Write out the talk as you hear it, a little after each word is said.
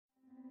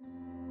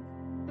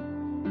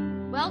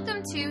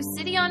Welcome to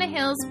City on a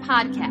Hill's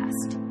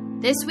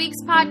podcast. This week's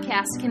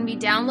podcast can be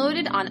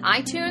downloaded on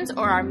iTunes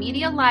or our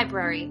media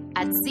library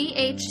at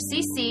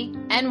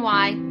chccny.com.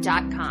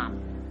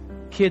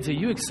 Kids, are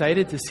you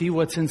excited to see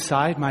what's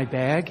inside my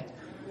bag?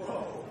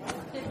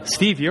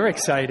 Steve, you're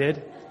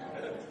excited.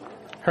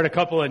 Heard a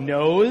couple of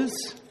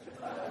no's.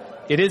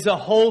 It is a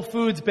Whole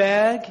Foods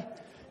bag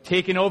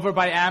taken over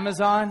by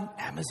Amazon.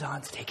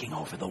 Amazon's taking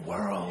over the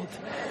world.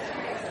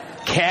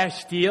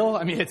 Cash deal.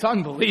 I mean, it's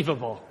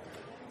unbelievable.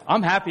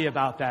 I'm happy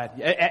about that.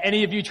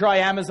 Any of you try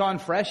Amazon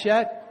Fresh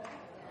yet?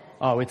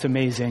 Oh, it's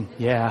amazing.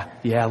 Yeah.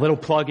 A little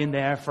plug in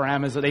there for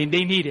Amazon. They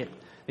need it.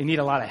 They need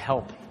a lot of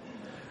help.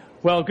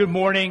 Well, good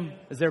morning.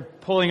 As they're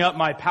pulling up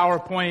my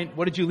PowerPoint,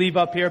 what did you leave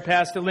up here,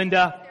 Pastor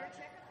Linda?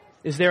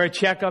 Is there a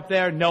check up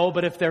there? No,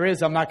 but if there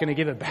is, I'm not going to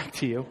give it back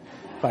to you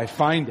if I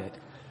find it.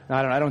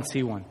 I don't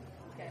see one.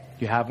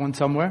 You have one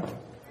somewhere?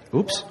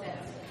 Oops.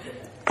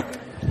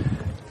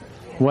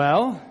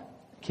 Well,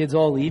 kids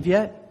all leave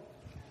yet?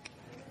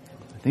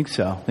 I think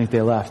so. I think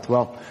they left.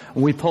 Well,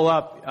 when we pull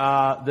up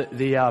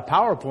the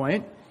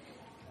PowerPoint,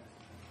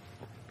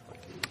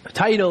 the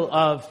title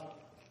of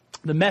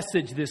the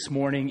message this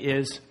morning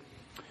is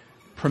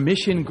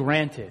Permission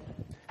Granted.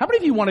 How many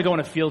of you want to go on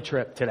a field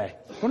trip today?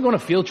 Want to go on a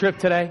field trip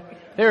today?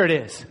 There it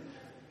is.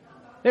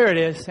 There it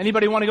is.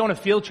 Anybody want to go on a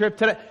field trip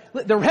today?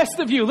 The rest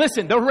of you,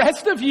 listen, the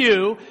rest of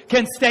you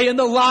can stay in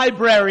the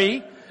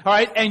library, all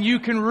right, and you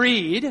can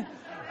read.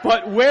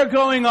 But we're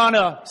going on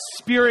a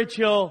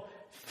spiritual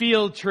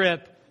field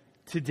trip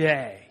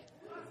today.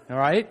 All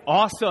right?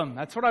 Awesome.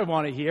 That's what I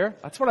want to hear.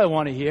 I'm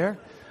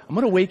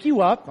going to wake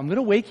you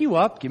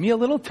up. Give me a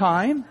little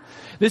time.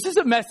 This is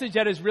a message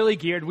that is really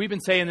geared. We've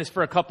been saying this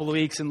for a couple of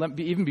weeks, and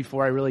even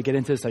before I really get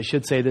into this, I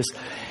should say this.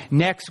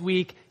 Next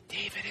week,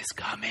 David is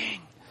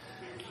coming.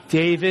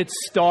 David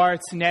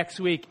starts next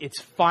week. It's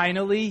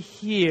finally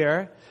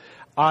here.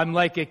 I'm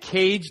like a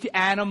caged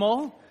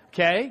animal,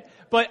 okay?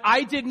 But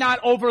I did not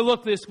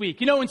overlook this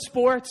week. You know, in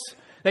sports,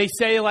 they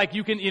say like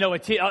you can,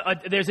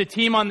 there's a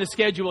team on the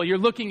schedule. You're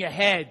looking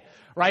ahead,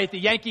 right? The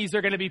Yankees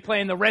are going to be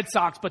playing the Red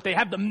Sox, but they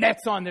have the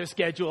Mets on their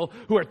schedule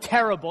who are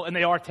terrible, and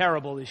they are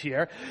terrible this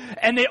year.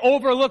 And they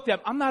overlook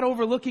them. I'm not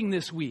overlooking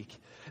this week.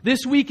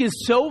 This week is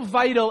so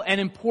vital and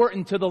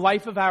important to the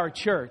life of our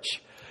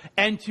church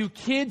and to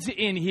kids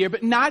in here,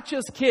 but not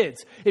just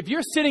kids. If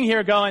you're sitting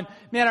here going,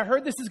 man, I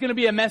heard this is going to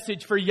be a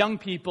message for young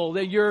people,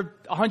 then you're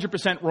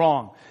 100%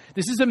 wrong.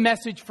 This is a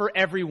message for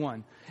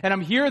everyone. And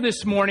I'm here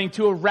this morning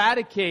to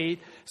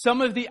eradicate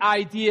some of the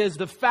ideas,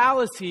 the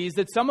fallacies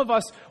that some of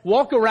us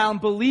walk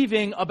around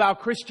believing about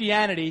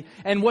Christianity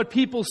and what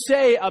people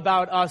say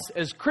about us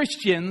as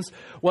Christians,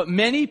 what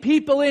many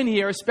people in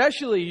here,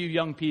 especially you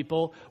young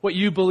people, what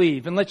you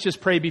believe. And let's just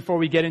pray before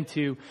we get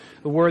into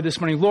the word this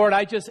morning. Lord,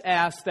 I just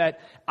ask that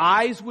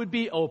eyes would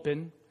be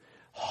open,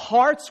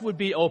 hearts would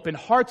be open,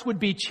 hearts would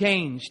be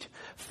changed.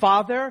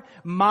 Father,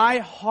 my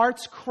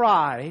heart's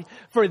cry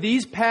for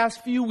these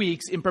past few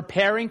weeks in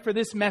preparing for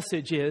this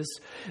message is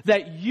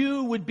that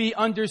you would be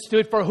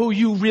understood for who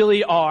you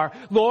really are.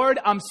 Lord,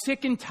 I'm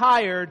sick and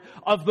tired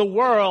of the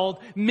world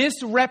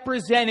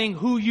misrepresenting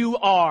who you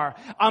are.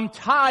 I'm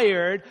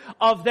tired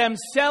of them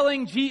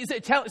selling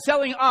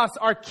us,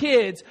 our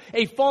kids,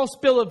 a false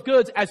bill of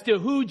goods as to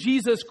who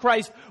Jesus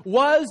Christ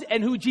was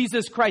and who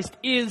Jesus Christ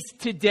is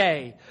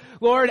today.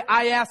 Lord,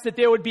 I ask that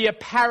there would be a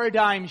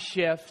paradigm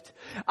shift.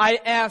 I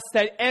ask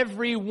that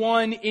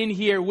everyone in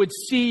here would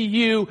see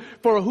you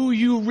for who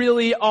you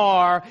really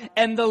are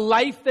and the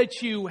life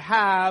that you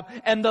have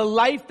and the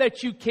life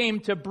that you came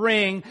to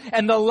bring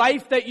and the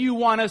life that you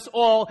want us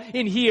all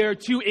in here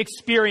to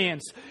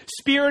experience.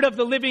 Spirit of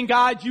the living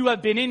God, you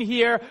have been in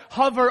here.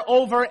 Hover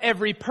over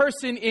every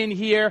person in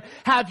here.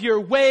 Have your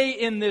way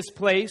in this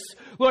place.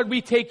 Lord,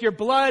 we take your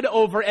blood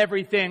over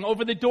everything,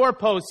 over the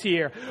doorposts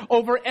here,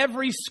 over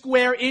every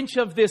square inch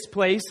of this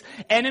place.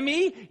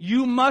 Enemy,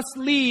 you must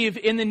leave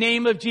in the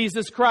name of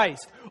Jesus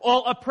Christ.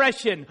 All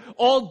oppression,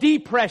 all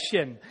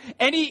depression,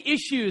 any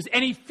issues,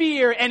 any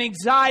fear and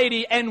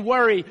anxiety and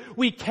worry,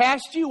 we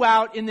cast you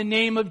out in the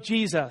name of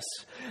Jesus.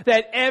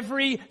 That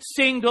every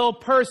single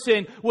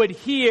person would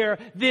hear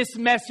this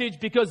message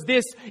because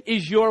this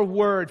is your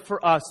word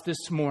for us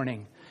this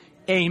morning.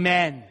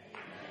 Amen.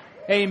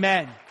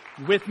 Amen.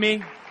 You with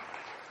me?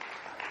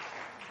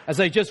 As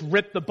I just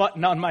ripped the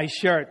button on my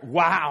shirt.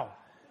 Wow.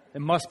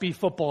 It must be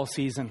football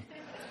season.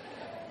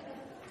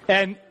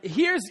 And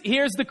here's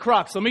the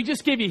crux. Let me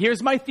just give you,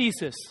 here's my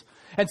thesis.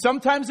 And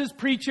sometimes as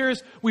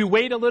preachers, we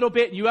wait a little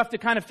bit and you have to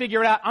kind of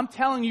figure it out. I'm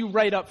telling you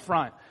right up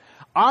front.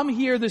 I'm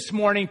here this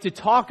morning to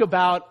talk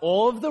about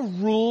all of the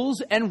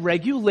rules and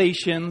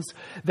regulations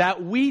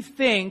that we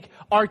think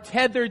are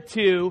tethered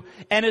to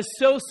and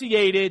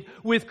associated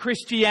with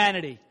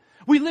Christianity.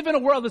 We live in a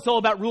world that's all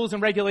about rules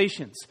and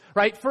regulations,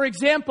 right? For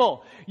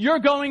example, you're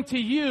going to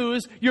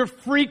use your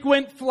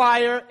frequent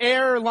flyer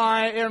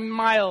airline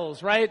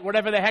miles, right?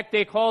 Whatever the heck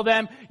they call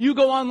them. You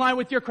go online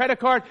with your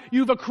credit card.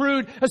 You've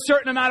accrued a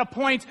certain amount of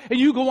points and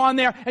you go on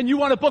there and you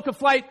want to book a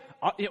flight.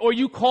 Or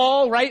you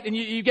call, right, and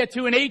you get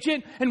to an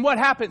agent, and what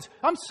happens?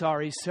 I'm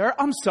sorry, sir.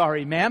 I'm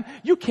sorry, ma'am.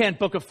 You can't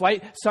book a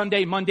flight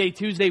Sunday, Monday,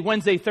 Tuesday,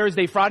 Wednesday,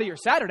 Thursday, Friday, or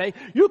Saturday.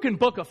 You can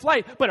book a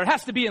flight, but it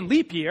has to be in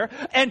leap year.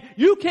 And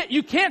you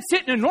can't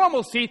sit in a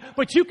normal seat,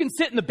 but you can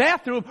sit in the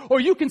bathroom, or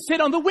you can sit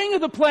on the wing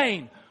of the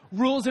plane.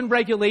 Rules and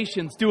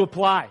regulations do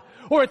apply.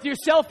 Or it's your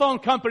cell phone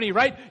company,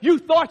 right? You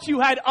thought you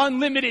had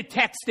unlimited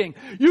texting.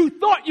 You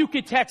thought you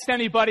could text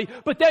anybody,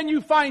 but then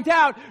you find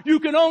out you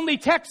can only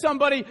text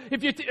somebody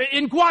if you're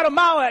in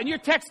Guatemala and you're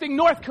texting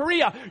North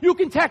Korea. You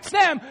can text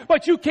them,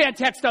 but you can't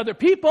text other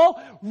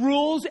people.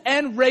 Rules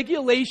and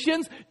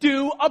regulations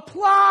do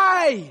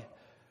apply.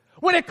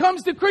 When it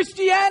comes to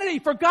Christianity,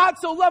 for God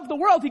so loved the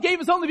world, He gave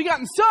His only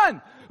begotten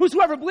Son.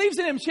 Whosoever believes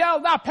in Him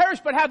shall not perish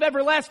but have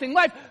everlasting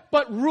life.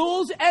 But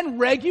rules and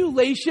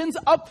regulations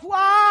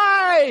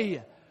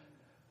apply.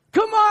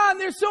 Come on,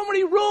 there's so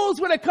many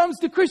rules when it comes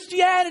to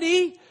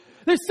Christianity.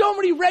 There's so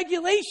many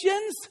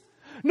regulations.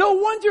 No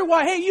wonder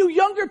why, hey, you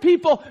younger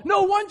people,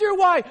 no wonder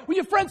why when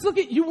your friends look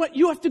at you,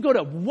 you have to go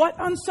to what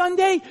on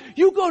Sunday?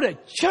 You go to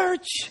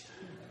church?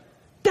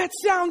 That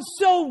sounds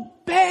so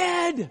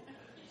bad.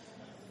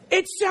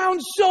 It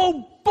sounds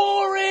so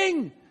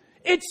boring.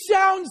 It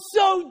sounds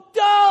so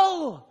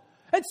dull.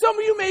 And some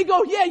of you may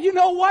go, yeah, you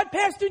know what,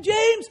 Pastor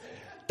James?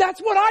 That's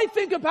what I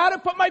think about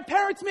it, but my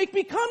parents make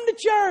me come to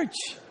church.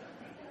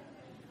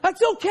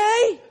 That's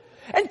okay.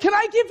 And can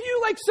I give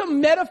you like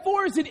some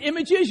metaphors and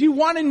images you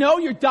want to know?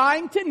 You're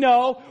dying to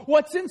know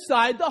what's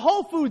inside the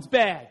Whole Foods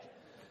bag.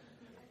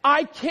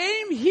 I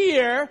came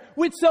here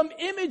with some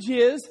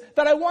images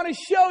that I want to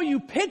show you,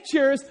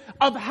 pictures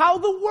of how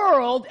the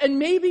world, and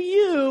maybe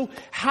you,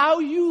 how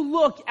you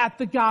look at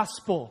the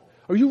gospel.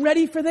 Are you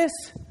ready for this?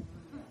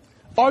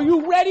 Are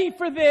you ready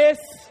for this?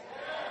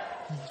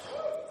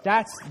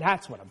 That's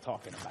what I'm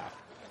talking about.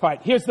 All right,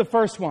 here's the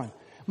first one.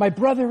 My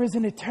brother is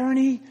an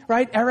attorney,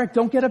 right? Eric,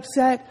 don't get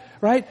upset,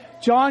 right?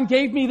 John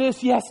gave me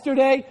this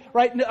yesterday,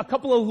 right? A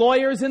couple of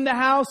lawyers in the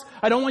house.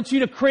 I don't want you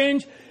to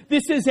cringe.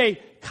 This is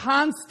a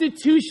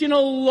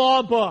constitutional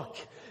law book.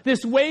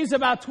 This weighs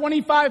about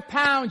 25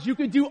 pounds. You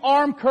could do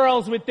arm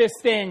curls with this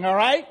thing, all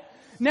right?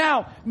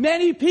 Now,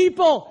 many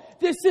people,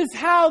 this is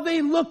how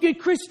they look at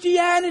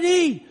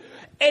Christianity.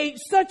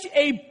 Such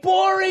a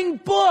boring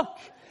book.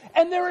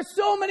 And there are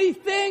so many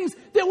things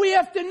that we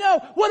have to know.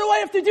 What do I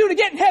have to do to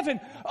get in heaven?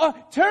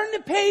 Turn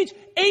to page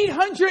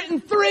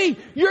 803.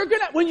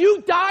 When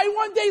you die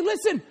one day,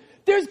 listen,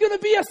 there's going to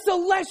be a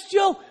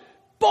celestial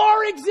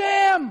bar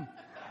exam.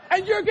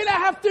 And you're going to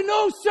have to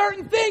know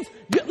certain things.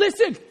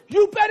 Listen,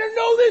 you better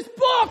know this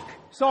book.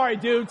 Sorry,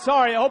 dude.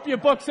 Sorry. I hope your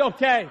book's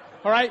okay.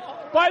 All right.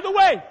 By the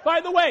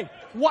way,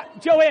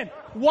 what, Joanne,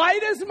 why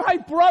does my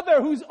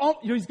brother, who's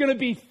going to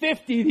be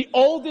 50, the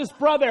oldest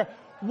brother,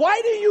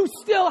 why do you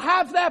still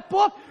have that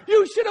book?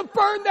 You should have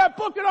burned that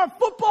book in our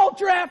football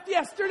draft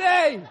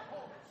yesterday.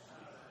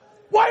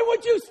 Why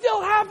would you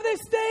still have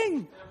this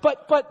thing?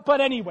 But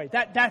anyway,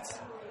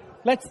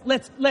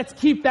 let's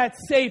keep that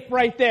safe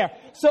right there.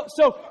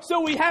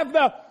 So we have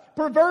the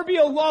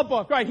proverbial law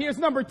book. All right, here's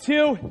number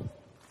 2.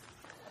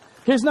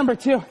 Here's number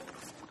 2.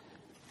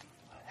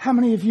 How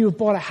many of you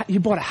bought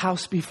a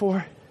house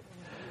before?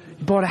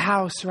 You bought a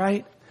house,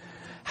 right?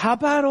 How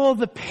about all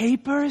the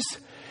papers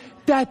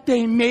that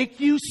they make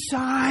you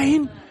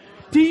sign?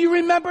 Do you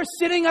remember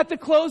sitting at the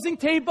closing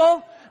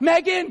table?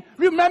 Megan,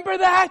 remember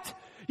that?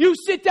 You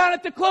sit down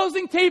at the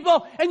closing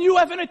table and you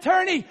have an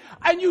attorney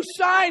and you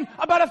sign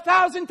about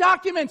 1,000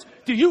 documents.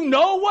 Do you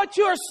know what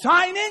you're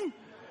signing?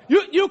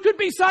 You could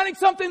be signing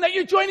something that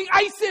you're joining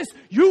ISIS.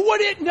 You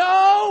wouldn't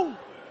know.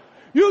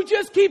 You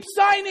just keep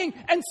signing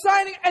and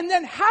signing. And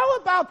then how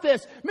about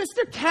this?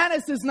 Mr.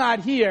 Canis is not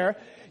here.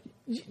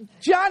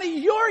 Johnny,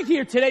 you're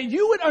here today.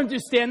 You would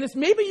understand this.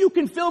 Maybe you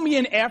can fill me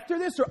in after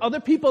this, or other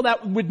people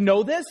that would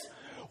know this.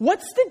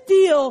 What's the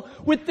deal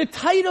with the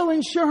title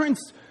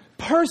insurance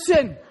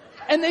person?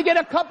 And they get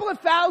a couple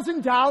of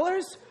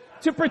 $1,000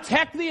 to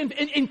protect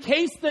in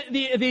case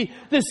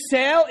the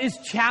sale is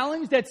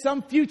challenged at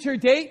some future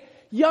date.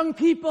 Young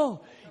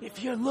people,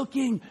 if you're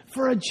looking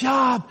for a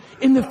job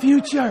in the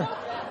future,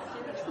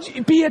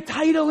 be a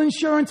title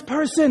insurance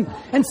person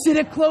and sit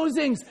at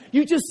closings.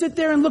 You just sit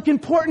there and look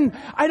important.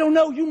 I don't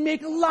know, you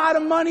make a lot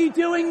of money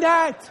doing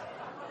that.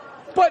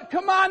 But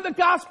come on, the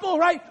gospel,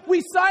 right?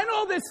 We sign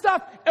all this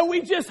stuff and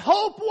we just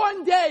hope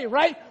one day,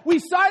 right? We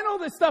sign all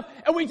this stuff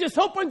and we just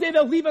hope one day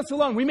they'll leave us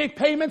alone. We make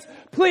payments.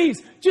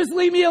 Please, just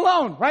leave me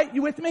alone, right?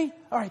 You with me?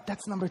 All right,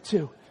 that's number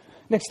 2.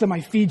 Next to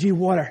my Fiji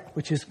water,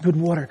 which is good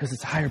water because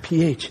it's a higher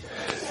pH.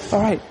 All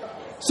right,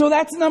 so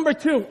that's number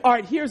 2. All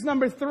right, here's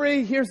number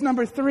 3. Here's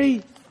number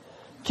 3.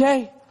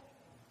 Okay.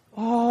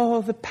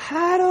 Oh, the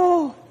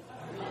paddle.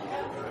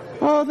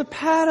 Oh, the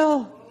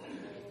paddle.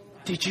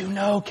 Did you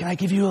know? Can I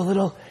give you a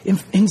little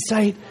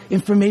insight,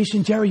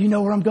 information? Jerry, you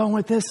know where I'm going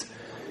with this?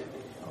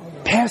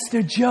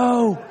 Pastor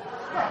Joe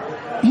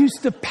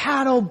used to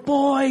paddle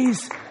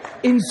boys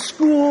in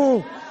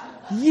school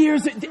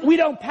years. We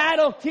don't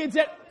paddle kids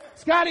at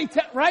Scotty,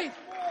 right?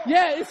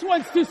 Yeah, this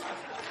one's just...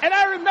 And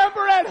I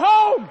remember at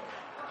home,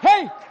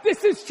 hey,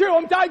 This is true.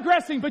 I'm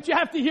digressing, but you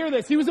have to hear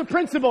this. He was a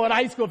principal at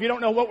high school, if you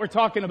don't know what we're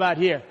talking about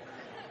here.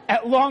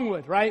 At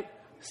Longwood, right?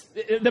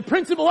 The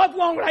principal of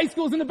Longwood High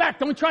School is in the back.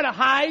 Don't try to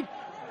hide.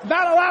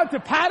 Not allowed to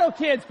paddle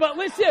kids. But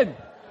listen,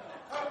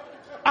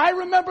 I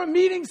remember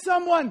meeting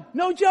someone.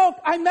 No joke.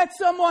 I met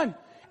someone.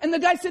 And the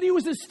guy said he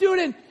was a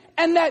student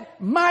and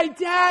that my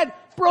dad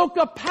broke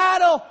a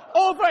paddle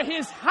over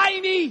his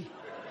hiney.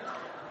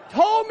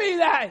 Told me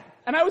that.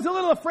 And I was a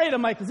little afraid.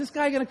 I'm like, is this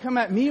guy going to come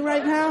at me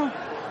right now?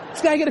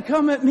 This guy going to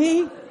come at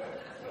me?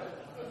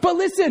 But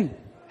listen,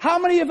 how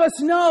many of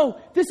us know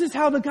this is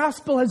how the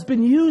gospel has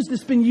been used?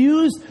 It's been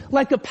used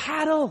like a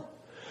paddle.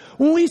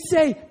 When we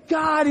say,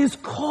 God is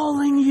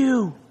calling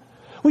you,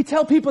 we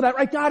tell people that,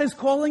 right? God is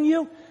calling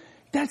you.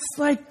 That's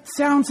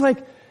sounds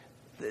like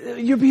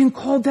you're being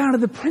called down to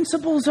the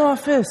principal's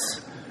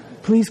office.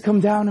 Please come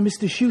down to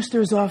Mr.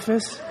 Schuster's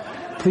office.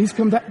 Please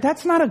come down.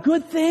 That's not a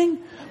good thing,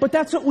 but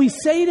that's what we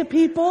say to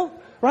people,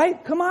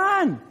 right? Come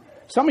on.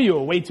 Some of you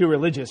are way too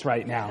religious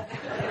right now.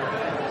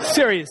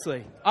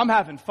 Seriously, I'm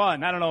having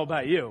fun. I don't know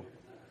about you.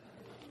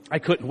 I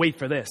couldn't wait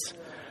for this.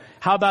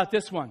 How about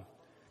this one?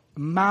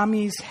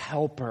 Mommy's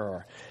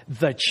helper,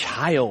 the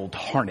child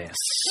harness.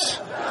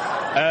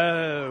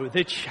 Oh,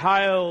 the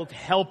child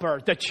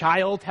helper. The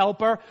child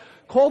helper.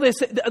 Call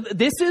this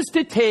is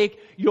to take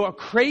your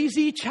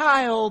crazy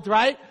child,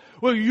 right?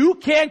 Well, you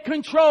can't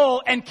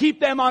control and keep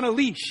them on a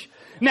leash.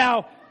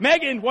 Now,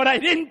 Megan, what I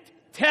didn't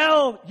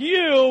tell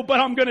you, but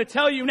I'm going to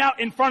tell you now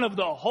in front of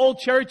the whole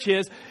church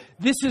is,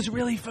 this is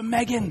really for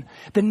Megan.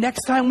 The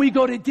next time we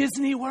go to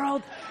Disney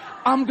World,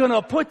 I'm going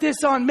to put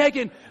this on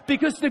Megan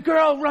because the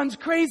girl runs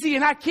crazy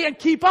and I can't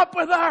keep up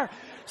with her.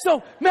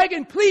 So,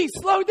 Megan, please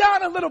slow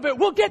down a little bit.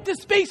 We'll get to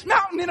Space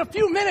Mountain in a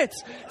few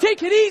minutes.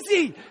 Take it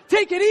easy.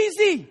 Take it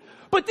easy.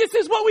 But this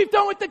is what we've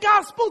done with the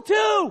gospel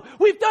too.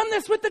 We've done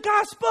this with the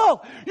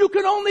gospel. You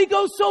can only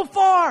go so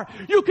far.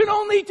 You can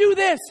only do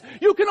this.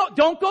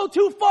 Don't go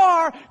too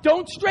far.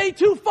 Don't stray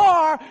too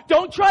far.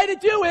 Don't try to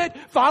do it.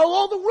 Follow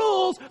all the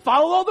rules.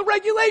 Follow all the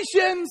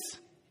regulations.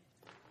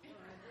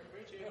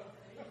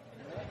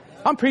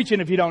 I'm preaching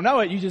if you don't know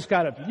it.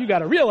 You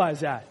gotta realize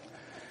that.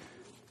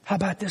 How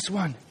about this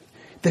one?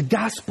 The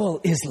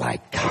gospel is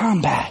like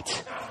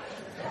combat.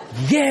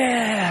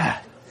 Yeah.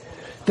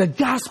 The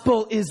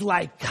gospel is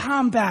like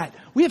combat.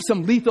 We have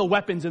some lethal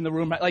weapons in the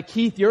room, right? Like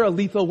Keith, you're a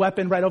lethal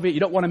weapon right over here. You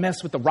don't want to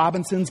mess with the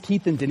Robinsons,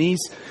 Keith and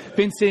Denise.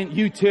 Vincent,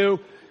 you too.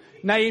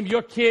 Naeem,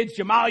 your kids.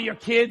 Jamal, your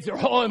kids are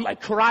all in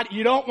like karate.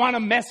 You don't want to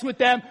mess with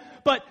them.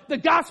 But the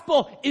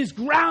gospel is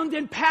ground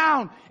and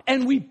pound.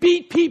 And we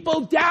beat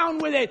people down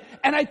with it.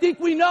 And I think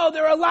we know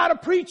there are a lot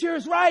of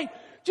preachers, right?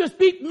 Just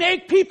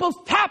make people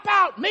tap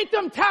out. Make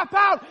them tap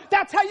out.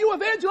 That's how you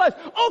evangelize.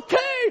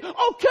 Okay.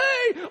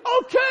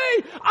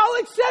 I'll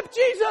accept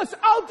Jesus.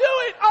 I'll do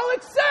it. I'll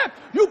accept.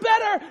 You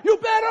better.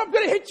 I'm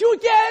going to hit you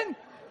again.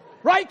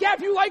 Right,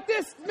 Gav? You like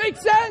this?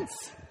 Makes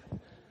sense.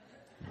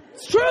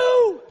 It's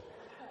true.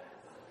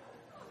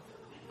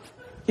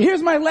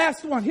 Here's my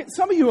last one.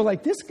 Some of you are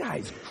like, this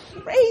guy's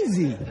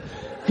crazy.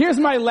 Here's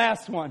my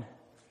last one.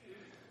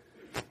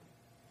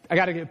 I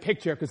got to get a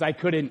picture because I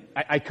couldn't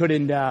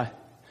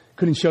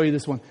show you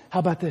this one. How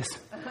about this?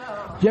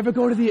 You ever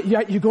go to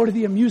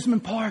the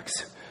amusement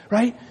parks,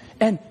 right?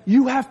 And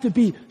you have to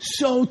be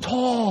so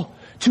tall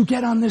to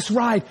get on this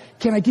ride.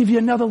 Can I give you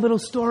another little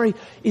story?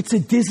 It's a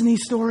Disney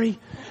story.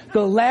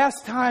 The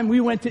last time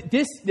we went to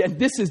this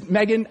is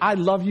Megan, I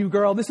love you,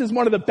 girl. This is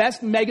one of the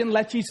best Megan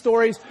Lecce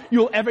stories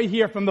you'll ever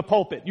hear from the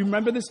pulpit. You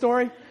remember this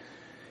story?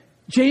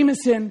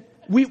 Jameson,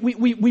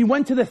 we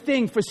went to the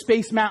thing for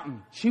Space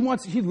Mountain. She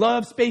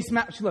loves Space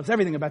Mountain. She loves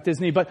everything about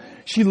Disney, but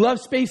she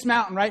loves Space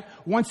Mountain, right?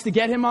 Wants to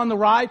get him on the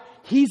ride.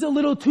 He's a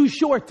little too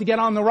short to get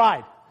on the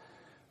ride.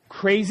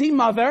 Crazy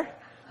mother.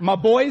 My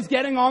boy's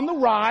getting on the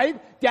ride.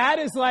 Dad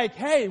is like,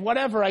 hey,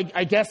 whatever.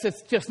 I guess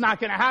it's just not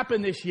going to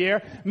happen this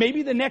year.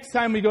 Maybe the next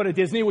time we go to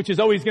Disney, which is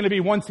always going to be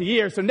once a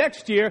year. So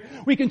next year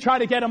we can try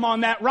to get him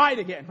on that ride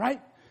again,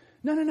 right?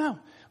 No.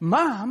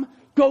 Mom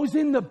goes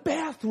in the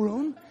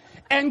bathroom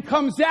and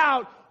comes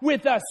out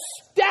with a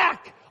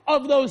stack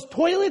of those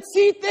toilet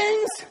seat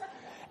things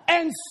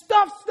and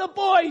stuffs the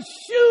boy's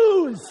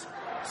shoes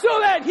so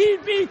that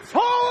he'd be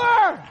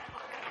taller.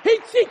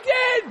 She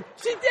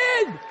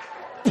did.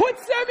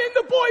 Puts them in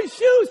the boy's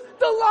shoes.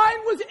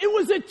 It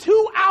was a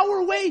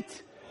 2-hour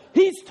wait.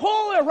 He's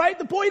taller, right?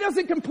 The boy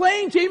doesn't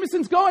complain.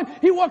 Jameson's going.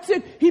 He walks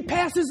in. He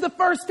passes the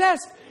first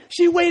test.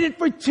 She waited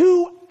for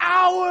 2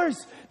 hours.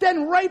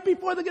 Then right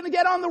before they're going to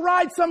get on the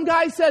ride, some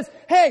guy says,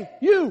 hey,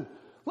 you,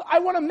 I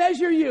want to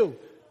measure you.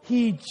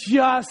 He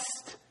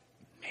just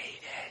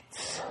made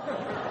it.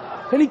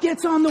 And he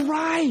gets on the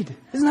ride.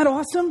 Isn't that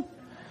awesome?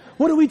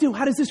 What do we do?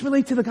 How does this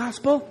relate to the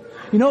gospel?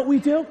 You know what we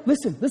do?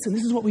 Listen, this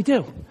is what we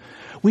do.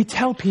 We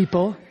tell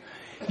people,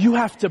 you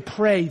have to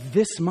pray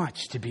this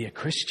much to be a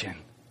Christian.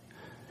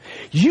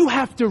 You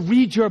have to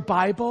read your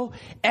Bible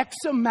X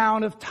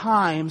amount of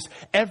times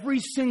every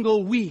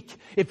single week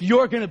if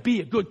you're going to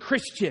be a good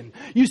Christian.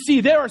 You see,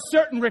 there are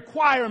certain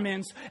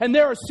requirements and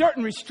there are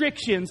certain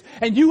restrictions,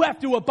 and you have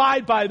to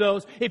abide by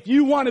those if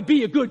you want to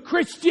be a good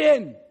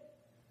Christian.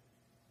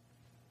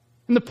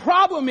 And the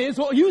problem is,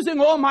 well, using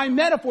all my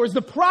metaphors,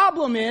 the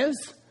problem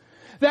is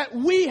that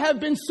we have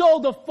been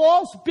sold a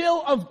false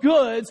bill of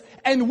goods,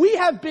 and we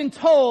have been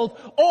told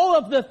all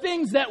of the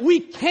things that we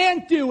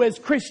can't do as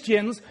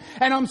Christians.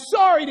 And I'm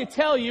sorry to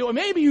tell you, or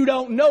maybe you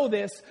don't know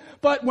this,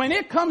 but when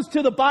it comes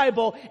to the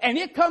Bible and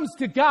it comes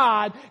to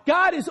God,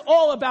 God is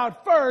all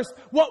about first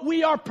what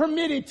we are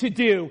permitted to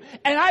do.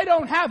 And I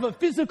don't have a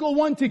physical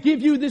one to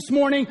give you this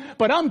morning,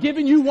 but I'm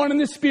giving you one in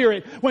the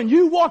Spirit. When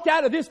you walk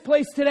out of this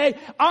place today,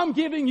 I'm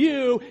giving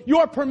you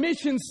your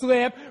permission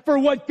slip for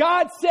what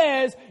God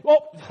says,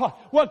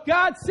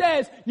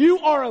 you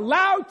are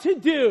allowed to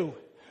do.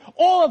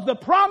 All of the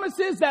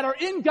promises that are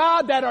in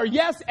God that are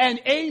yes and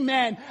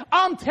amen.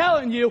 I'm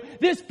telling you,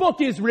 this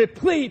book is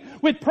replete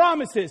with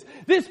promises.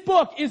 This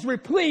book is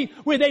replete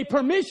with a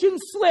permission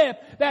slip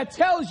that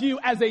tells you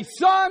as a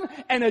son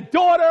and a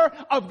daughter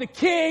of the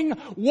King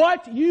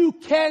what you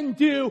can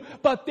do.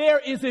 But there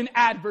is an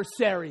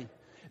adversary.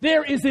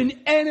 There is an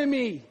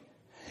enemy.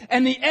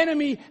 And the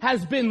enemy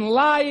has been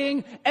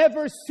lying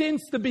ever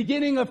since the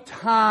beginning of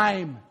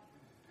time.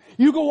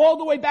 You go all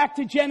the way back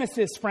to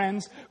Genesis,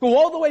 friends. Go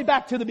all the way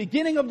back to the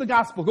beginning of the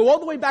gospel. Go all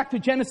the way back to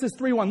Genesis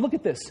 3:1. Look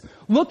at this.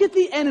 Look at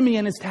the enemy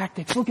and his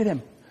tactics. Look at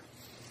him.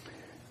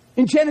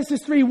 In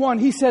Genesis 3:1,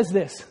 he says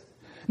this.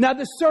 Now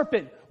the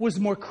serpent was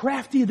more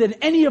crafty than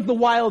any of the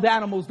wild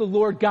animals the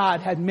Lord God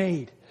had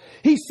made.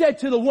 He said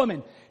to the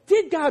woman,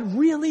 did God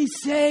really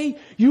say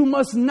you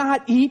must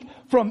not eat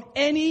from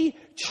any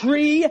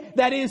tree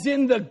that is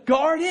in the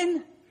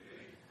garden?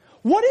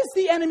 What is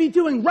the enemy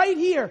doing right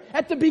here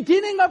at the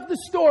beginning of the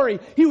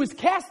story? He was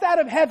cast out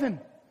of heaven,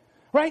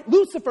 right?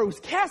 Lucifer was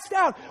cast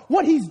out.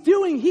 What he's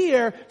doing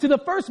here to the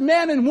first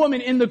man and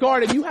woman in the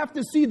garden, you have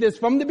to see this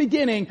from the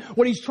beginning.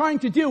 What he's trying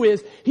to do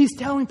is he's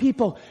telling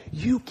people,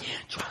 you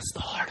can't trust the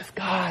heart of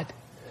God.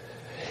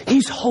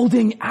 He's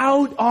holding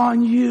out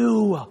on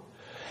you.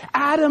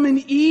 Adam and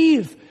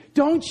Eve,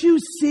 don't you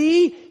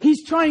see?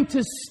 He's trying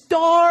to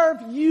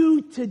starve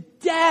you to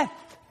death.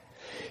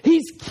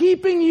 He's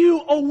keeping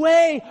you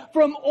away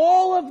from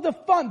all of the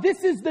fun.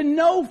 This is the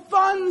no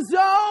fun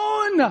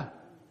zone.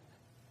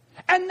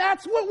 And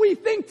that's what we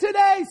think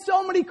today.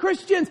 So many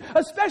Christians,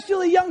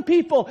 especially young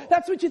people,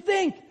 that's what you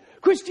think.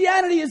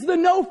 Christianity is the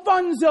no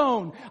fun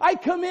zone. I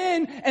come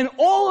in and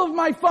all of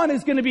my fun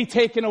is going to be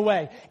taken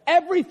away.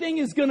 Everything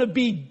is going to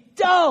be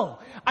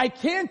dull. I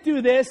can't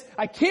do this.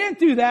 I can't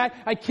do that.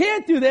 I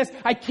can't do this.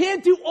 I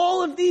can't do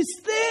all of these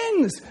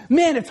things.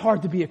 Man, it's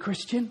hard to be a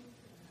Christian.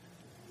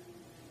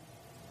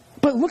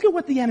 But look at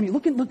what the enemy,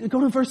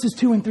 go to verses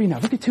 2 and 3 now.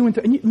 Look at 2 and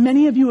 3. And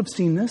many of you have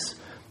seen this,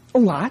 a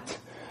lot,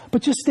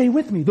 but just stay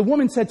with me. The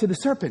woman said to the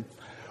serpent,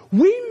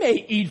 we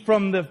may eat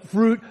from the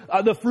fruit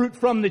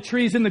from the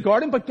trees in the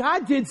garden, but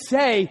God did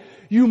say,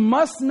 you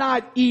must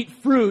not eat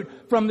fruit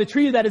from the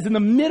tree that is in the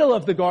middle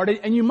of the garden,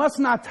 and you must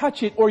not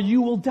touch it or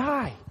you will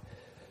die.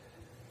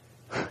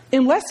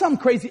 Unless I'm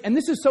crazy, and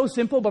this is so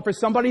simple, but for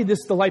somebody,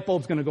 the light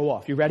bulb's going to go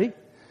off. You ready?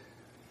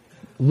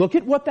 Look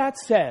at what that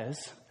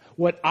says.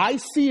 What I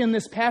see in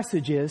this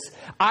passage is,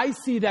 I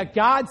see that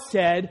God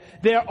said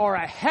there are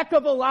a heck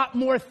of a lot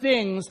more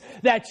things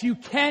that you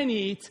can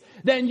eat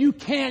than you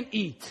can't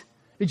eat.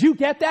 Did you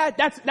get that?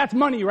 That's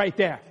money right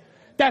there.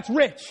 That's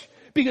rich.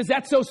 Because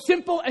that's so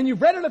simple and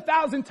you've read it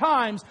 1,000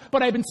 times,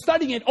 but I've been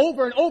studying it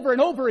over and over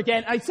and over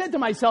again. I said to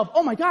myself,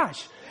 oh my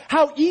gosh,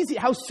 how easy,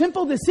 how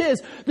simple this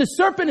is. The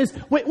serpent is,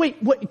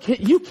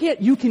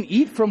 you can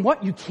eat from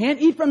what? You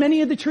can't eat from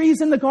any of the trees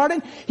in the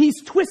garden?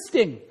 He's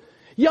twisting.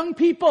 Young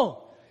people.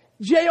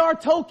 J.R.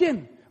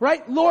 Tolkien,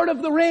 right? Lord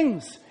of the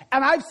Rings.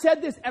 And I've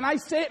said this, and I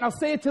say it, and I'll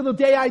say it till the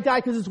day I die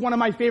because it's one of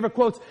my favorite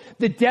quotes.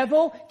 The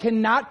devil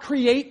cannot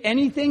create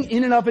anything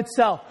in and of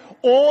itself.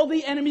 All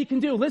the enemy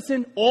can do,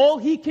 listen, all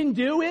he can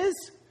do is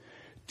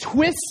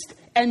twist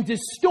and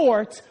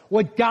distort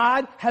what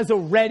God has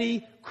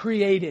already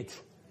created.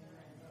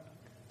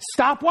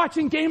 Stop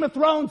watching Game of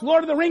Thrones.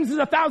 Lord of the Rings is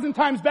 1,000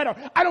 times better.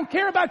 I don't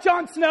care about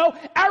Jon Snow.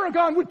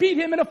 Aragorn would beat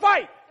him in a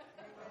fight.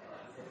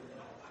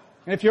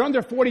 And if you're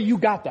under 40, you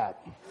got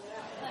that.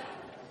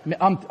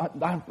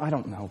 I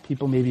don't know.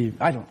 People maybe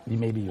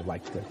you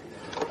like the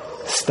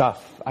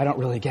stuff. I don't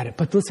really get it.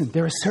 But listen,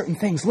 there are certain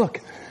things. Look,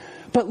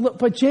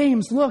 but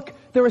James, look,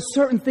 there are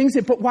certain things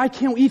but why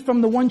can't we eat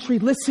from the one tree?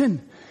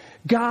 Listen,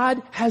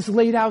 God has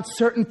laid out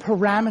certain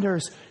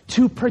parameters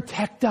to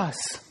protect us.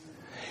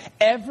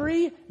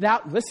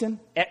 Listen,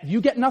 you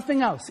get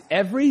nothing else.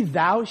 Every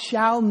thou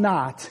shall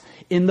not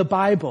in the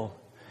Bible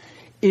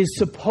is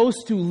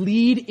supposed to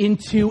lead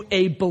into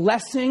a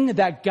blessing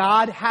that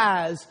God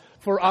has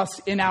for us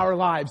in our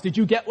lives. Did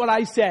you get what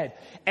I said?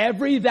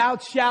 Every thou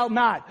shalt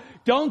not.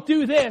 Don't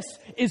do this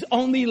is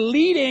only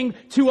leading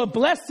to a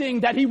blessing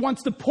that he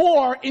wants to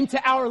pour into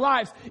our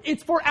lives.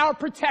 It's for our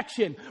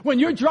protection. When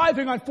you're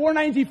driving on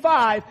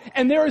 495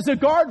 and there is a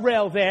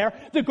guardrail there,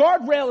 the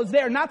guardrail is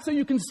there not so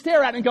you can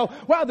stare at it and go,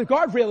 wow, the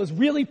guardrail is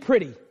really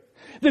pretty.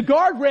 The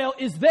guardrail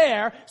is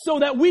there so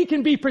that we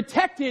can be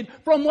protected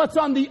from what's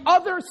on the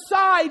other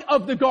side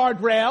of the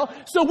guardrail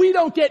so we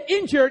don't get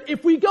injured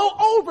if we go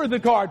over the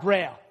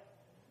guardrail.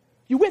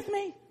 You with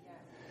me?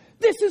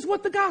 This is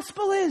what the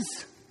gospel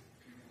is.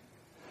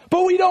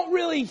 But we don't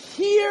really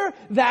hear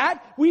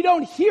that. We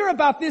don't hear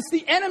about this.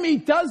 The enemy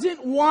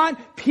doesn't want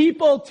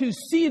people to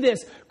see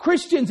this.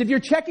 Christians, if you're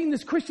checking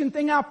this Christian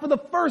thing out for the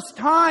first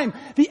time,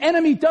 the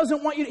enemy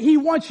doesn't want you he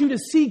wants you to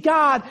see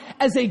God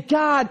as a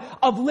God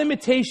of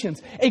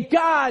limitations, a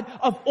God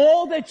of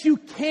all that you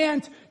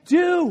can't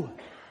do.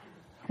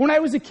 When I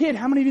was a kid,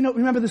 how many of you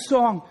remember the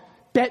song,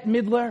 Bette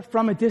Midler,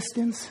 From a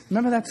Distance?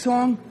 Remember that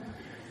song?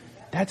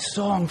 That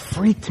song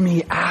freaked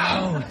me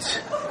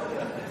out.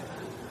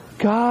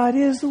 God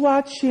is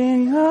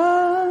watching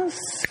us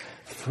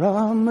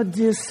from a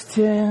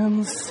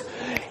distance.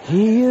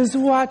 He is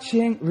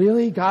watching.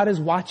 Really? God is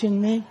watching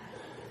me?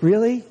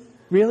 Really?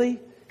 Really?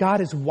 God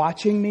is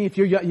watching me. If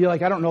you're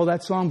like, I don't know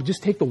that song, but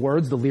just take the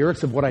words, the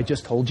lyrics of what I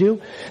just told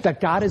you.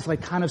 That God is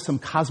like kind of some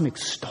cosmic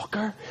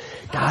stalker.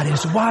 God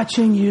is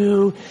watching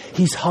you.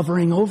 He's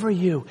hovering over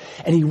you.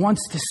 And he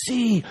wants to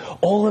see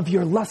all of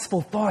your lustful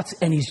thoughts.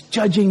 And he's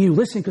judging you.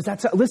 Listen,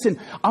 listen,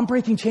 I'm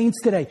breaking chains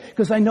today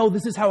because I know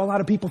this is how a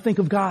lot of people think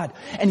of God.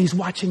 And he's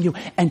watching you.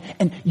 And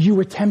you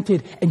were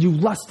tempted and you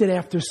lusted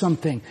after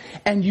something.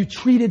 And you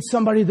treated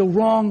somebody the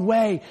wrong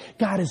way.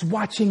 God is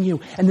watching you.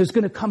 And there's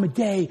going to come a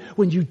day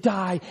when you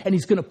die. And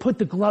he's going to put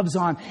the gloves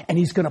on and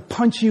he's going to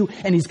punch you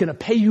and he's going to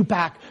pay you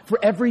back for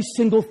every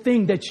single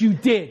thing that you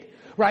did,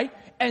 right?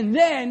 And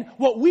then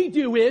what we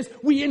do is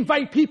we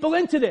invite people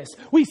into this.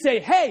 We say,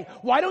 hey,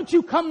 why don't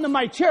you come to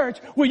my church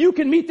where you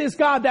can meet this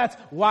God that's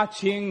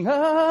watching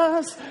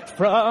us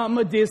from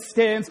a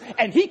distance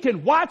and he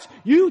can watch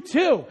you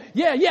too.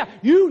 Yeah.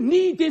 You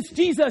need this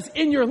Jesus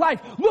in your life.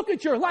 Look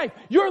at your life.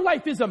 Your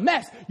life is a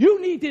mess. You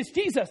need this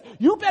Jesus.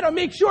 You better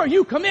make sure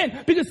you come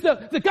in because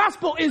the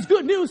gospel is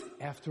good news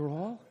after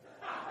all.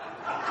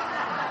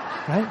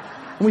 Right?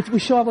 And we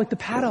show up like the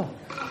paddle.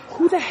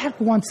 Who the heck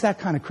wants that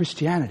kind of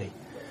Christianity?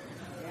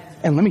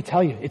 And let me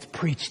tell you, it's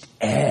preached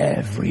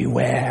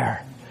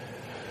everywhere.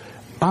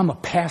 I'm a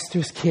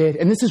pastor's kid.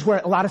 And this is where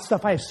a lot of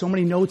stuff, I have so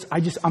many notes.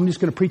 I'm just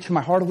going to preach from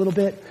my heart a little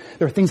bit.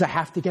 There are things I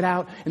have to get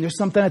out. And there's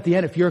something at the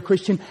end. If you're a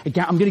Christian,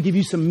 again, I'm going to give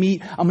you some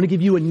meat. I'm going to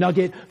give you a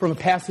nugget from a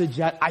passage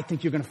that I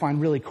think you're going to find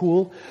really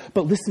cool.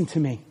 But listen to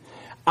me.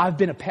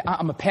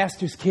 I'm a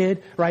pastor's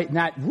kid, right?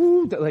 Not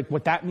like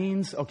what that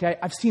means, okay?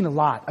 I've seen a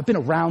lot. I've been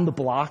around the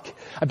block.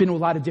 I've been to a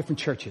lot of different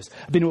churches.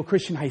 I've been to a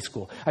Christian high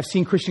school. I've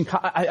seen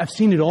I've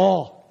seen it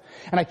all.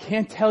 And I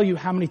can't tell you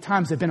how many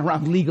times I've been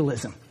around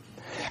legalism.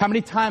 How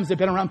many times I've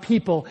been around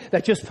people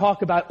that just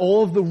talk about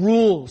all of the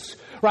rules,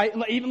 right?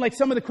 Even like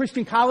some of the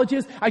Christian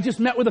colleges. I just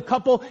met with a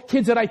couple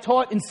kids that I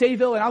taught in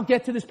Sayville, and I'll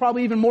get to this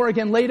probably even more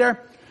again later.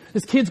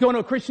 This kid's going to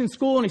a Christian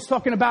school, and he's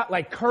talking about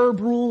like curb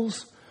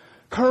rules.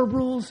 Curb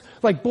rules,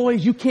 like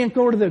boys, you can't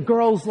go to the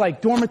girls'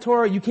 like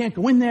dormitory, you can't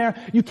go in there,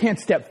 you can't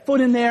step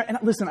foot in there. And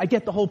listen, I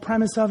get the whole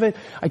premise of it,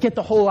 I get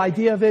the whole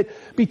idea of it.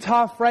 Be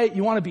tough, right?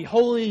 You want to be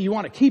holy, you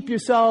want to keep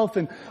yourself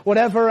and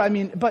whatever. I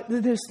mean, but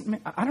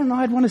I don't know,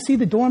 I'd want to see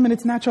the dorm in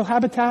its natural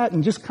habitat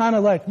and just kind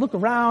of like look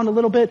around a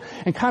little bit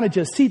and kind of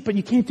just see, but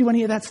you can't do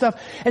any of that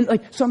stuff. And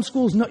like some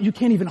schools, no, you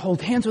can't even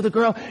hold hands with a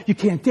girl, you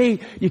can't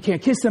date, you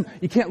can't kiss them,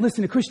 you can't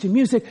listen to Christian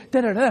music,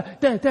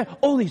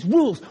 all these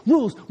rules.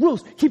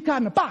 Keep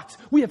God in a box.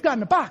 We have God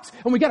in a box,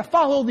 and we got to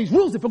follow all these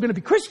rules if we're going to be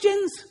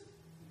Christians.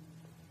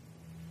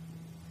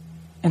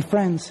 And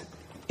friends,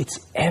 it's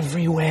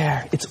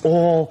everywhere. It's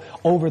all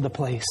over the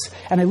place.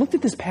 And I looked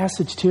at this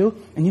passage too,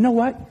 and you know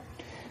what?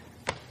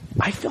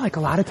 I feel like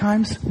a lot of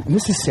times, and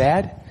this is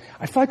sad,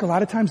 I feel like a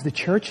lot of times the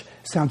church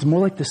sounds more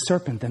like the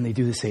serpent than they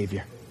do the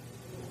Savior.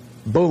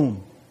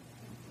 Boom.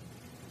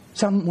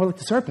 Sound more like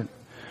the serpent.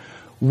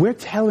 We're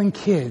telling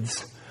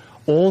kids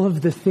all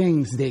of the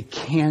things they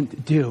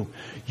can't do.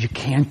 You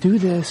can't do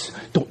this.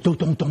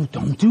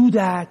 Don't do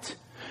that.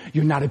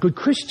 You're not a good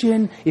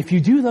Christian if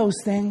you do those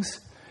things.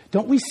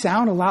 Don't we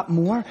sound a lot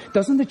more?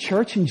 Can't the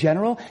church in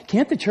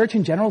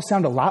general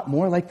sound a lot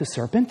more like the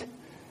serpent?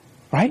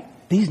 Right?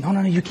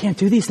 No, you can't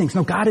do these things.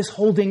 No, God is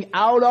holding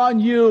out on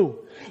you.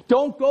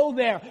 Don't go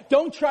there.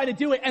 Don't try to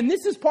do it. And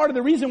this is part of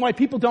the reason why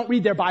people don't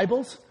read their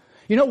Bibles.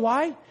 You know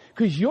why?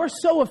 Because you're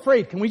so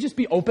afraid. Can we just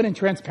be open and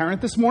transparent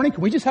this morning?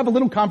 Can we just have a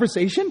little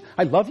conversation?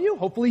 I love you.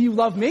 Hopefully you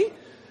love me.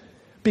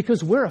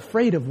 Because we're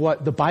afraid of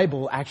what the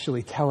Bible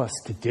actually tells us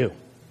to do.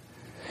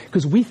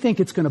 Because we think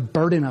it's going to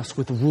burden us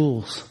with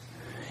rules.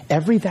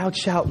 Every thou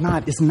shalt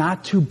not is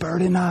not to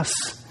burden us.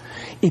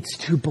 It's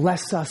to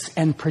bless us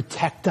and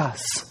protect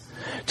us.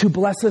 To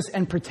bless us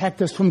and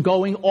protect us from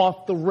going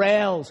off the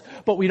rails.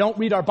 But we don't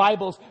read our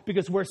Bibles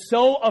because we're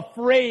so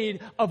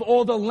afraid of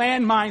all the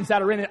landmines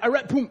that are in it.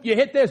 Boom, you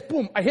hit this,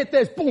 boom, I hit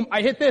this, boom,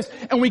 I hit this.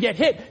 And we get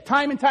hit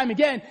time and time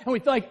again. And we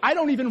feel like, I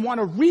don't even want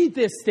to read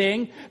this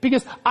thing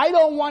because I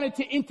don't want it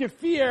to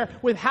interfere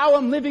with how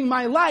I'm living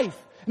my life.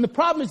 And the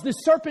problem is the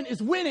serpent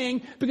is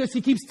winning because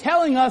he keeps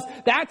telling us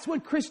that's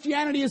what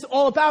Christianity is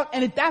all about.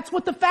 And that's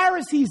what the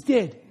Pharisees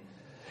did.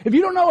 If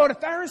you don't know what a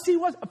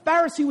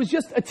Pharisee was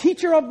just a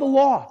teacher of the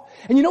law.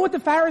 And you know what the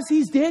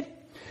Pharisees did?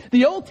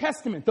 The Old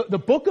Testament, the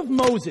book of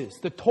Moses,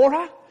 the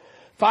Torah,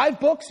 5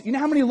 books. You know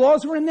how many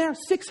laws were in there?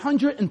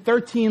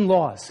 613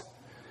 laws.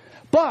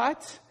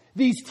 But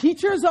these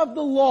teachers of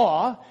the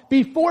law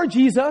before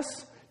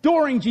Jesus,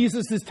 during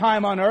Jesus'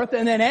 time on earth,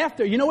 and then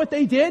after, you know what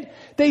they did?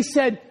 They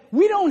said,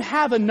 we don't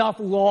have enough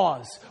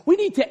laws. We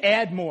need to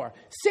add more.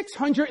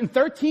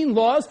 613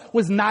 laws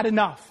was not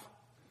enough.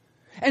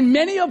 And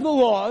many of the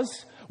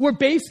laws were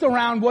based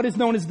around what is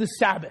known as the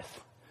Sabbath.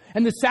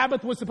 And the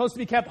Sabbath was supposed to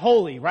be kept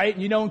holy, right?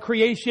 You know, in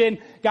creation,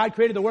 God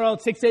created the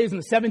world 6 days, and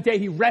the seventh day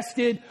He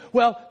rested.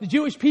 Well, the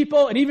Jewish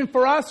people, and even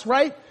for us,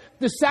 right?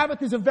 The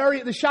Shabbat is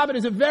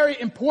a very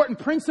important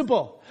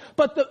principle.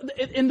 But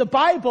in the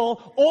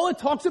Bible, all it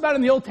talks about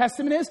in the Old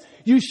Testament is,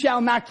 you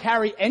shall not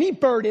carry any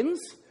burdens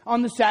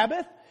on the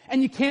Sabbath,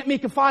 and you can't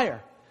make a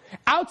fire.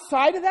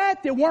 Outside of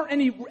that, there weren't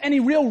any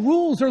real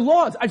rules or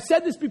laws. I've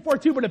said this before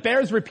too, but it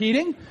bears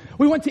repeating.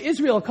 We went to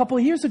Israel a couple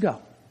of years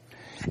ago.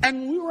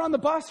 And we were on the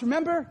bus,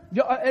 remember?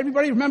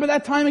 Everybody remember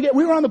that time again?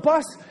 We were on the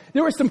bus.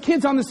 There were some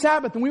kids on the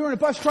Sabbath, and we were in a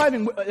bus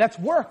driving. That's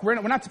work. We're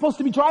not supposed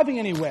to be driving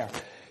anywhere.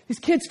 These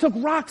kids took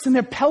rocks, and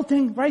they're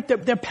pelting, right?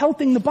 They're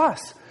pelting the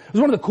bus. It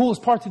was one of the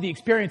coolest parts of the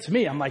experience for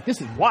me. I'm like,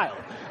 this is wild.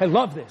 I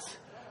love this,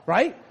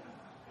 right?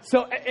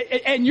 So,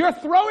 and you're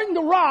throwing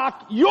the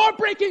rock. You're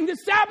breaking the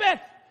Sabbath.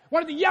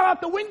 Wanted to yell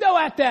out the window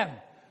at them.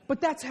 But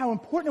that's how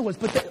important it was.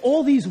 But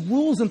all these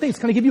rules and things,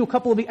 can I give you a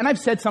couple of these? And I've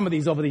said some of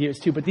these over the years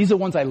too, but these are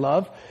ones I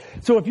love.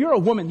 So if you're a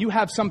woman, you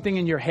have something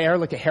in your hair,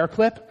 like a hair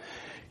clip.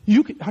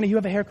 Honey, you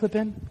have a hair clip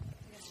in?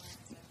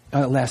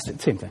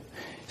 Same thing.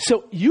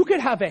 So you could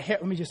have a hair,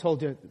 let me just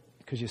hold you,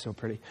 because you're so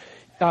pretty.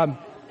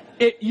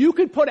 You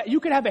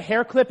could have a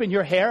hair clip in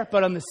your hair,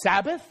 but on the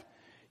Sabbath,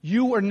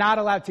 you were not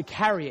allowed to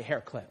carry a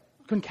hair clip.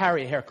 Couldn't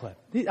carry a hair clip.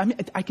 I mean,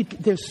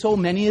 there's so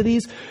many of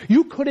these.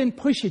 You couldn't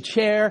push a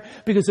chair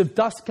because if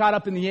dust got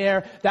up in the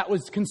air, that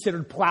was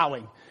considered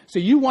plowing. So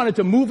you wanted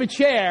to move a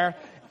chair,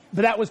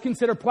 but that was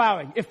considered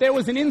plowing. If there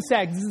was an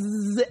insect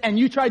and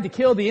you tried to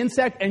kill the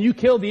insect and you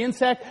killed the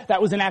insect,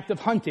 that was an act of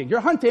hunting. You're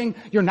hunting,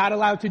 you're not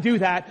allowed to do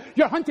that.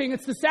 You're hunting,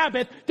 it's the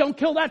Sabbath. Don't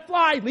kill that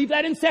fly. Leave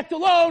that insect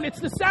alone. It's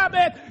the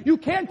Sabbath. You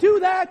can't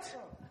do that.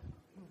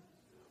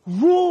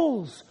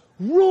 Rules.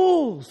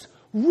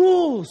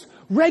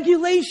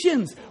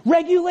 Regulations,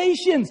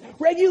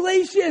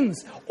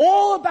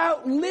 all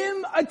about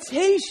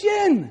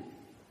limitation.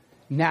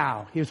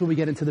 Now, here's where we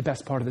get into the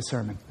best part of the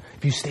sermon.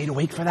 If you stayed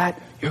awake for that,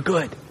 you're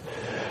good.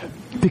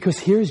 Because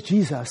here's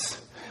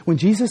Jesus. When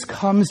Jesus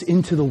comes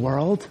into the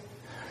world,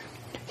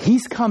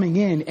 He's coming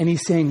in and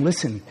He's saying,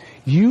 listen,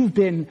 you've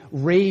been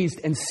raised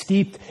and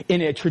steeped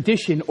in a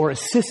tradition or a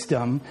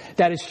system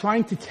that is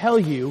trying to tell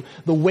you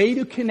the way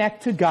to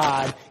connect to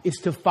God is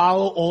to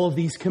follow all of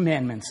these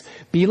commandments.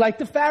 Be like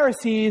the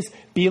Pharisees,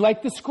 be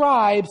like the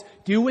scribes,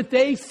 do what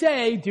they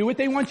say, do what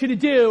they want you to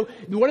do.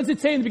 What does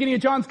it say in the beginning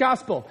of John's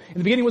Gospel? In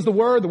the beginning was the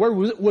Word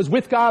was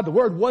with God, the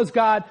Word was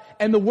God,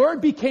 and the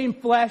Word became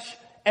flesh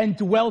and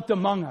dwelt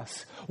among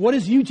us. What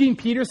does Eugene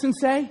Peterson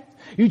say?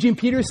 Eugene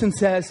Peterson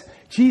says,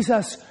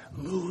 Jesus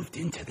moved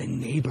into the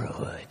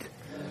neighborhood.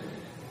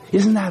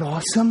 Isn't that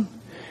awesome?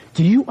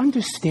 Do you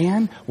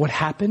understand what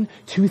happened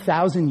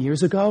 2,000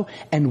 years ago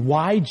and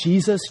why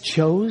Jesus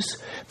chose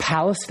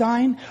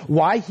Palestine?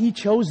 Why He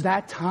chose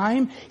that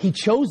time? He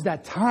chose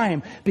that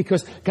time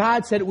because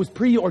God said it was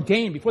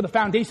preordained before the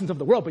foundations of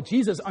the world. But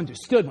Jesus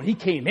understood when He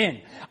came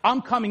in,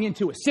 I'm coming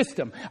into a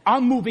system.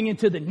 I'm moving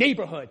into the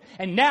neighborhood.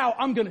 And now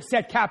I'm going to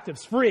set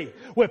captives free.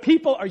 Where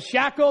people are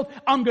shackled,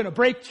 I'm going to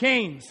break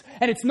chains.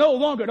 And it's no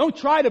longer, don't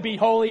try to be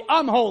holy.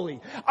 I'm holy.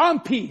 I'm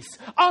peace.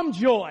 I'm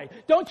joy.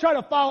 Don't try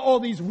to follow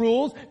all these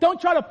rules. Don't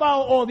try to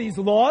follow all these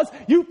laws.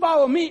 You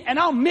follow me and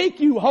I'll make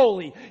you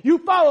holy. You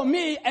follow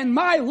me and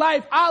my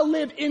life, I'll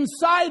live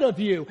inside of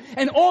you.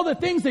 And all the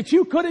things that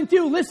you couldn't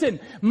do, listen,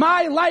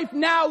 my life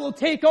now will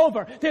take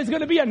over. There's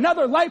going to be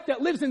another life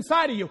that lives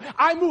inside of you.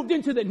 I moved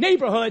into the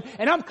neighborhood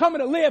and I'm coming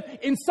to live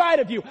inside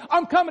of you.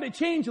 I'm coming to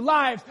change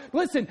lives.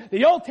 Listen,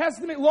 the Old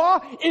Testament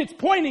law, it's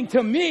pointing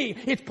to me.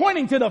 It's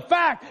pointing to the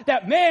fact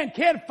that man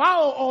can't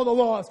follow all the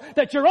laws,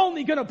 that you're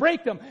only going to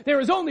break them. There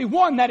is only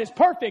one that is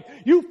perfect.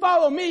 You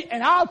follow me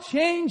and I'll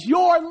change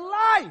your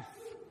life.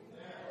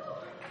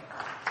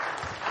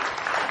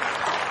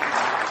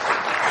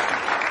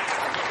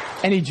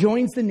 And He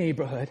joins the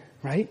neighborhood,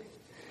 right?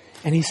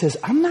 And He says,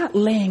 I'm not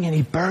laying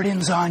any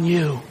burdens on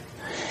you.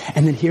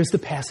 And then here's the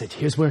passage.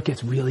 Here's where it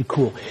gets really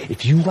cool.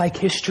 If you like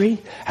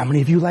history, how many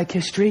of you like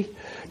history?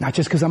 Not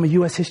just because I'm a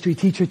U.S. history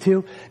teacher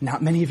too.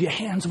 Not many of your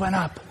hands went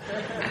up.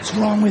 What's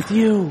wrong with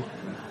you?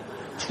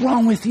 What's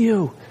wrong with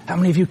you? How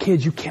many of you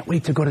kids, you can't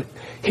wait to go to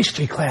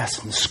history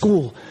class in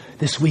school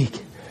this week?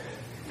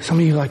 Some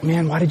of you are like,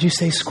 man, why did you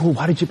say school?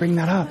 Why did you bring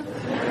that up?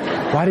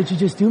 Why did you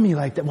just do me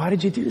like that? Why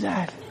did you do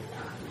that?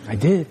 I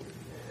did.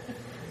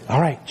 All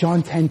right,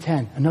 John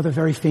 10:10, another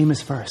very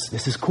famous verse.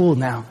 This is cool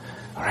now.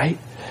 All right.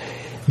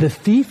 The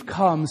thief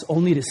comes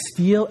only to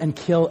steal and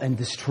kill and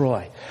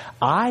destroy.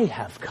 I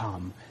have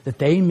come that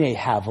they may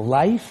have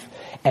life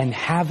and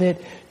have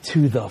it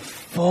to the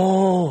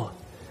full.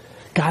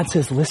 God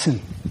says,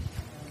 listen,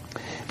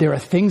 there are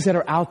things that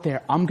are out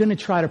there. I'm going to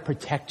try to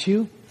protect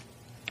you.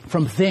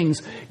 from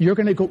things you're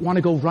going to want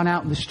to go run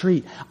out in the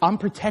street. I'm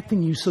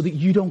protecting you so that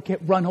you don't get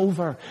run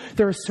over.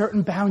 There are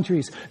certain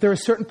boundaries. There are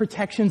certain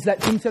protections,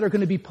 things that are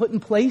going to be put in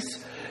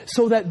place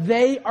so that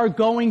they are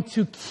going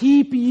to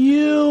keep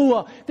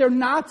you. They're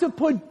not to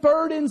put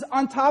burdens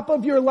on top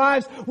of your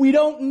lives. We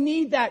don't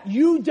need that.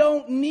 You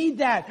don't need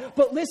that.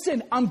 But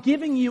listen, I'm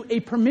giving you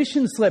a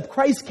permission slip.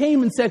 Christ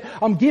came and said,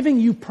 I'm giving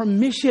you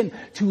permission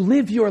to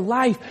live your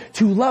life,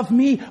 to love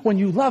me. When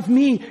you love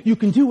me, you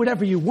can do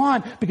whatever you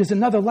want because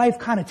another life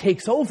kind of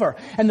takes over.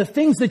 And the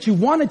things that you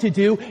wanted to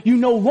do, you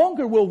no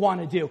longer will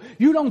want to do.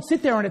 You don't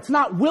sit there and it's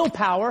not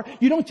willpower.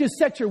 You don't just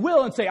set your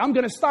will and say, I'm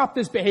going to stop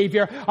this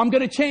behavior. I'm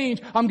going to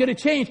change. I'm going to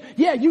change.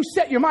 Yeah, you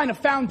set your mind a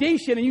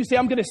foundation and you say,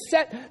 I'm going to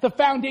set the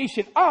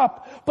foundation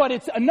up, but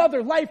it's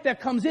another life that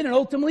comes in and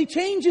ultimately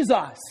changes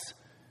us.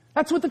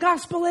 That's what the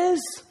gospel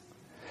is.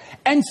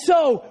 And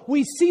so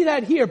we see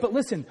that here. But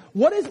listen,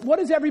 what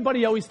is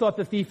everybody always thought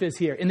the thief is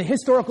here? In the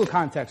historical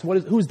context,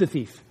 who's the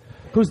thief?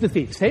 Who's the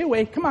thief? Stay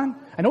awake. Come on.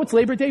 I know it's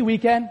Labor Day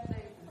weekend.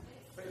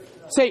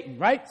 Satan,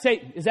 right?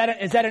 Satan. Is that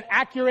an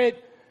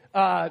accurate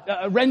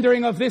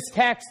rendering of this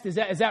text? Is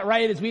that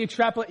right? As we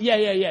extrapolate?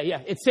 Yeah.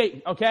 It's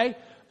Satan, okay?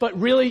 But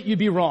really, you'd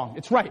be wrong.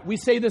 It's right. We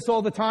say this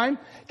all the time.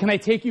 Can I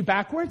take you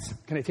backwards?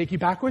 Can I take you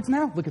backwards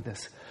now? Look at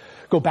this.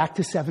 Go back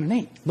to 7 and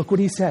 8. Look what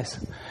he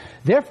says.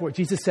 Therefore,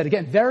 Jesus said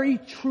again, very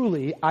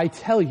truly, I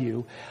tell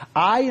you,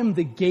 I am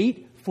the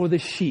gate for the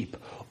sheep.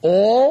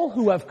 All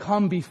who have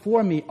come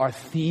before me are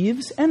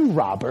thieves and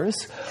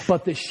robbers,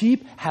 but the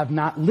sheep have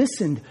not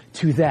listened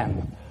to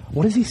them.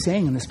 What is he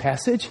saying in this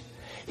passage?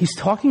 When he's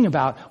talking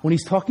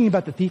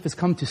about the thief has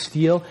come to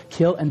steal,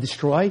 kill, and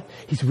destroy,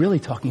 he's really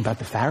talking about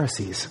the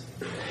Pharisees.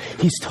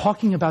 He's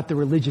talking about the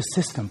religious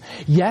system.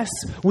 Yes,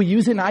 we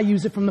use it and I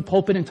use it from the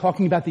pulpit in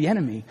talking about the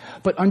enemy.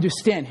 But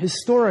understand,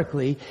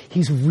 historically,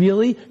 he's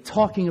really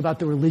talking about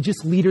the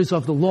religious leaders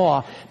of the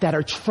law that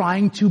are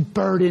trying to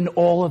burden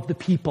all of the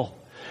people.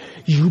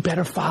 You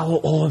better follow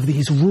all of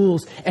these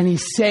rules. And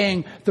he's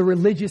saying the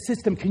religious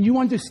system. Can you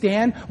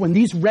understand when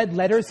these red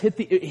letters hit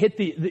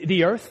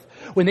the earth?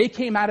 When they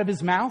came out of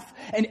his mouth?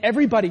 And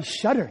everybody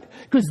shuddered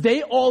because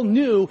they all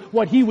knew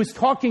what he was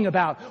talking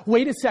about.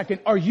 Wait a second.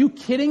 Are you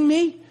kidding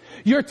me?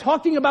 You're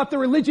talking about the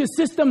religious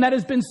system that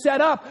has been set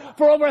up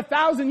for over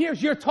 1,000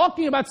 years. You're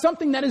talking about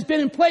something that has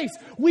been in place.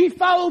 We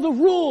follow the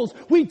rules.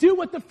 We do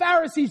what the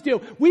Pharisees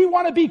do. We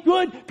want to be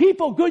good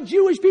people, good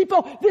Jewish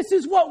people. This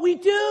is what we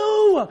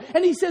do.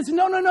 And he says,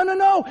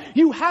 no.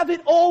 You have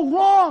it all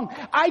wrong.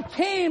 I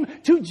came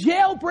to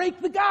jailbreak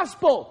the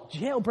gospel.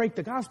 Jailbreak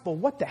the gospel?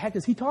 What the heck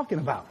is he talking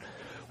about?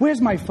 Where's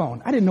my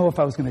phone? I didn't know if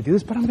I was going to do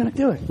this, but I'm going to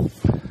do it.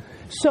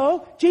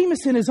 So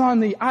Jameson is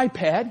on the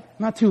iPad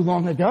not too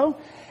long ago.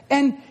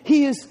 And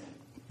he is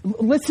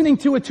listening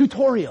to a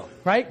tutorial,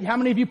 right? How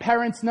many of you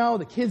parents know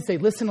the kids, they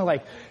listen to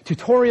like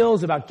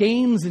tutorials about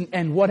games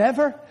and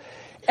whatever?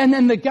 And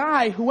then the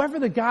guy, whoever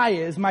the guy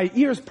is, my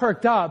ears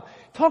perked up,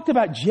 talked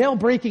about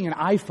jailbreaking an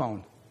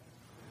iPhone.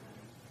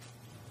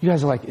 You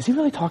guys are like, is he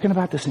really talking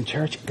about this in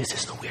church? This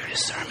is the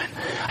weirdest sermon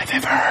I've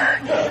ever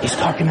heard. He's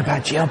talking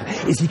about jail.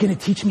 Is he going to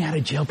teach me how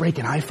to jailbreak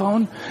an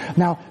iPhone?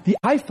 Now, the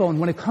iPhone,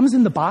 when it comes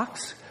in the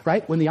box,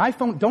 right? When the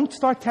iPhone, don't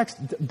start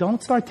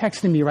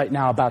texting me right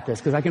now about this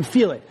because I can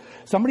feel it.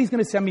 Somebody's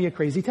going to send me a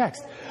crazy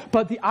text.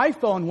 But the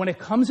iPhone, when it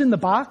comes in the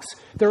box,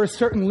 there are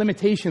certain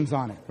limitations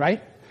on it,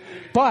 right?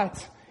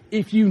 But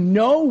if you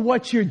know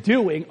what you're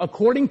doing,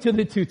 according to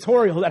the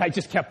tutorial that I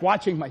just kept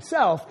watching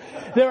myself,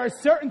 there are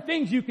certain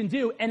things you can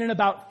do. And in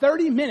about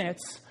 30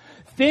 minutes,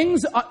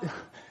 phone's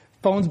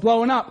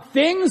blowing up.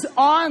 Things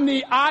on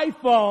the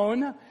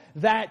iPhone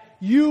that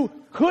you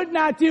could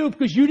not do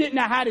because you didn't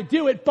know how to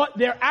do it, but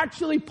they're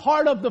actually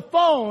part of the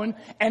phone.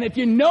 And if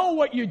you know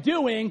what you're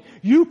doing,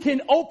 you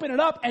can open it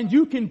up and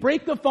you can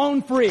break the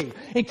phone free.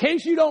 In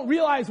case you don't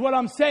realize what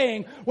I'm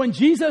saying, when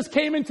Jesus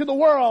came into the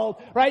world,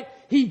 right,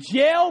 he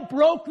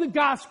jailbroke the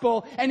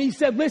gospel and he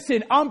said,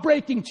 listen, I'm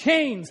breaking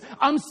chains.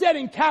 I'm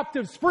setting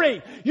captives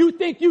free. You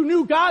think you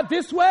knew God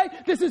this way?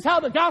 This is how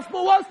the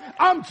gospel was?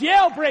 I'm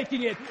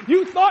jailbreaking it.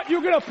 You thought you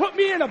were going to put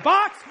me in a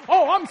box?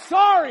 Oh, I'm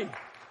sorry.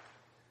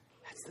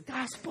 The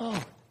gospel.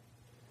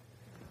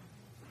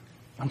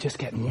 I'm just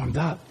getting warmed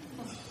up.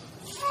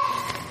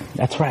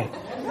 That's right.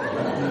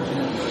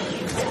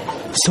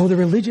 So the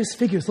religious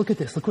figures, look at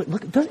this. Look.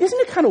 Isn't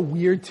it kind of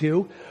weird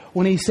too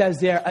when he says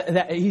there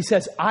that he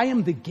says, "I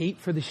am the gate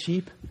for the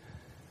sheep."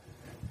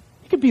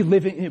 You could be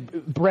living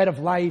bread of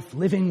life,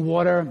 living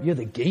water. You're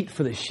the gate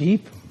for the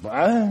sheep.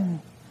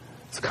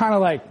 It's kind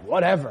of like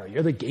whatever.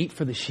 You're the gate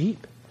for the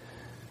sheep.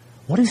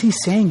 What is he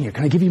saying here?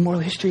 Can I give you more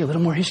history, a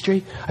little more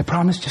history? I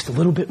promise, just a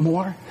little bit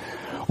more.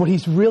 What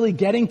he's really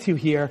getting to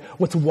here,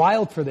 what's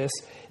wild for this,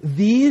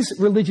 these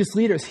religious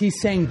leaders, he's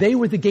saying they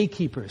were the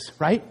gatekeepers,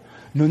 right?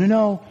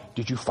 No.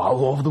 Did you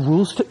follow all of the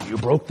rules? You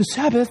broke the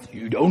Sabbath.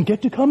 You don't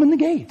get to come in the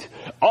gate.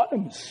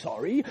 I'm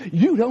sorry.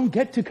 You don't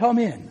get to come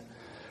in.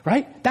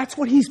 Right? That's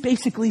what he's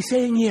basically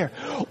saying here.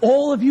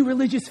 All of you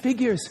religious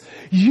figures,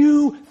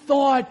 you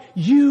thought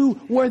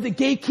you were the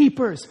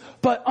gatekeepers.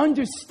 But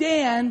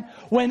understand,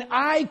 when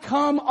I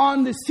came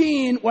on the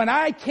scene,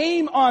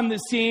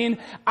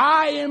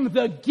 I am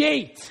the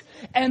gate.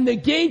 And the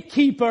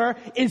gatekeeper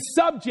is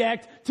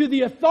subject to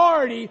the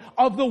authority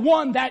of the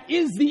one that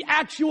is the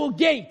actual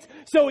gate.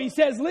 So he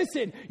says,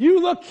 listen,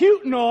 you look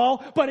cute and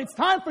all, but it's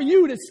time for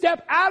you to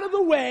step out of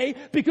the way,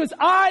 because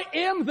I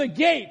am the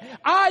gate.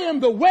 I am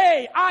the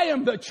way. I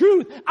am the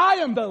truth. I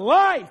am the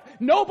life.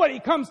 Nobody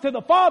comes to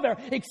the Father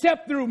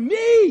except through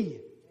me.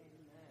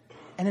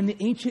 And in the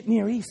ancient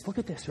Near East, look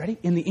at this, ready?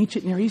 In the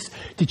ancient Near East,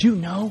 did you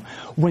know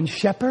when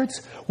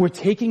shepherds were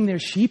taking their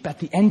sheep at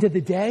the end of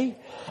the day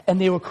and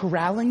they were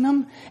corralling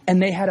them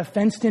and they had a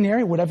fenced in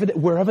area,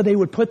 wherever they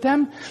would put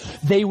them,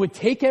 they would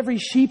take every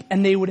sheep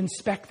and they would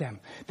inspect them.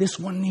 This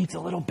one needs a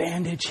little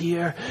bandage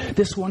here.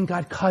 This one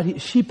got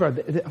cut. Sheep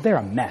they're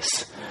a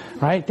mess,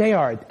 right? They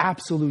are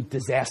absolute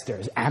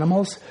disasters,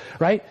 animals,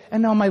 right?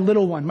 And now my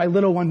little one,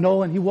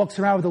 Nolan, he walks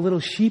around with a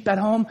little sheep at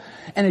home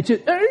and it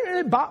just,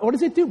 what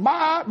does it do?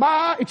 Bah,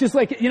 bah. It's just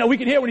like, we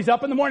can hear when he's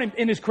up in the morning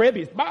in his crib,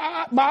 he's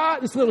bah, bah,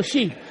 this little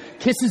sheep.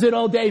 Kisses it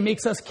all day,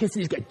 makes us kiss it.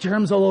 He's got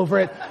germs all over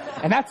it.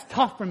 And that's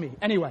tough for me.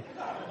 Anyway,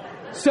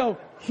 so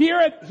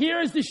here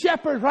is the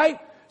shepherd, right?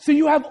 So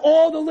you have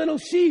all the little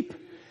sheep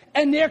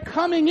and they're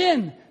coming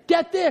in.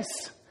 Get this.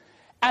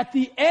 At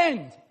the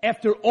end,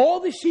 after all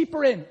the sheep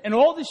are in and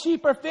all the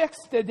sheep are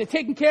fixed, they're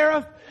taken care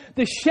of,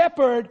 the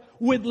shepherd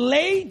would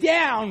lay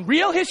down,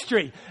 real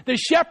history, the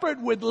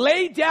shepherd would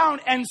lay down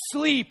and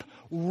sleep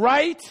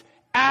right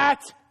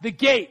at the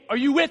gate. Are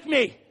you with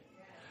me?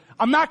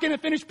 I'm not going to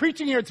finish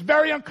preaching here. It's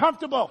very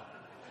uncomfortable.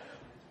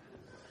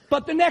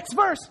 But the next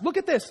verse, look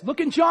at this. Look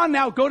in John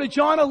now. Go to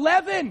John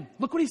 11.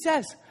 Look what he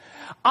says.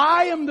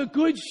 I am the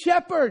good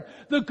shepherd.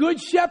 The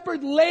good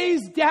shepherd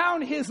lays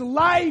down his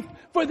life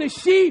for the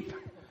sheep.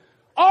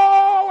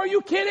 Oh, are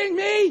you kidding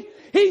me?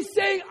 He's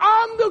saying,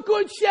 I'm the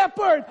good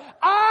shepherd.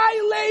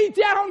 I lay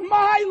down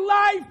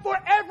my life for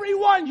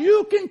everyone.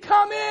 You can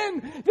come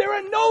in. There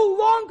are no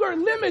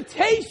longer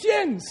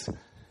limitations.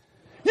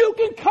 You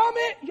can come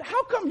in.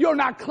 How come you're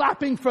not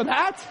clapping for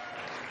that?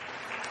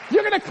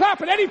 You're going to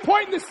clap at any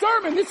point in the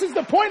sermon. This is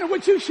the point at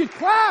which you should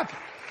clap.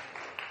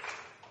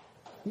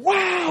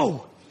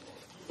 Wow.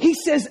 He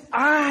says,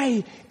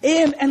 I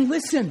am. And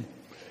listen,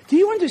 do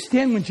you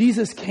understand when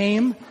Jesus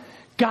came,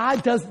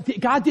 God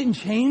didn't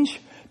change?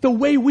 The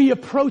way we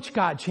approach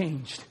God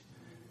changed.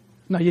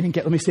 No, you didn't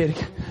get, let me say it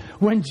again.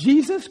 When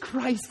Jesus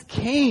Christ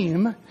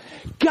came,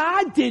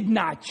 God did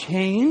not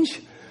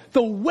change.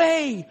 The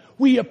way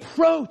we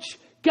approach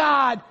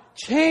God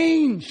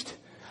changed.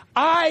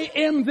 I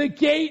am the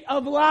gate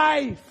of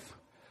life.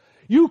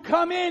 You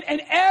come in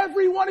and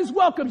everyone is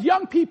welcome.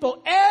 Young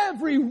people,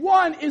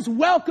 everyone is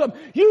welcome.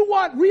 You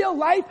want real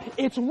life?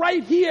 It's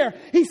right here.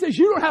 He says,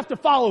 you don't have to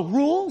follow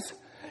rules.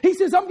 He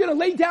says, I'm going to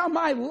lay down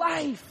my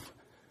life.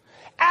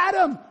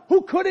 Adam,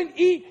 who couldn't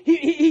eat,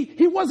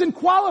 he wasn't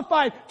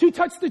qualified to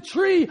touch the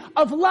tree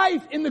of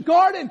life in the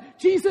garden.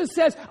 Jesus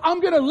says, I'm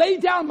going to lay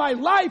down my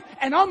life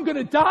and I'm going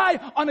to die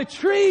on a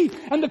tree.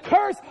 And the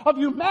curse of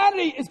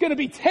humanity is going to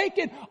be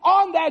taken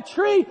on that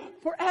tree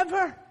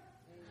forever.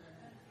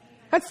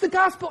 That's the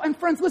gospel. And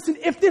friends, listen,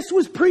 if this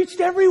was preached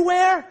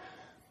everywhere,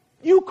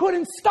 you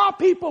couldn't stop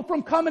people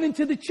from coming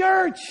into the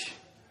church.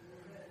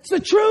 It's the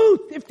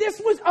truth. If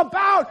this was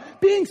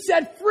about being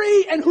set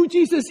free and who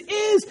Jesus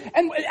is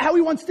and how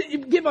he wants to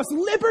give us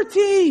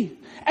liberty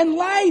and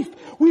life,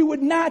 we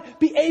would not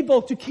be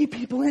able to keep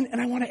people in.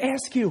 And I want to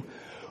ask you,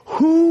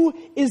 who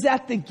is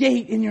at the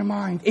gate in your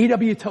mind?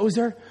 A.W.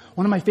 Tozer,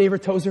 one of my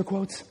favorite Tozer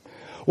quotes.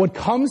 What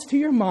comes to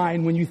your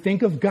mind when you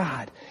think of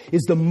God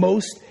is the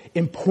most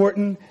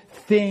important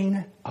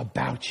thing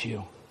about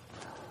you.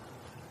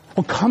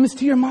 What comes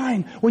to your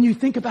mind when you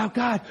think about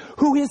God?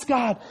 Who is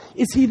God?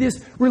 Is he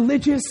this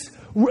religious,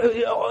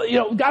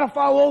 got to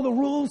follow all the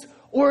rules?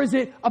 Or is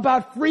it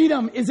about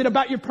freedom? Is it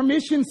about your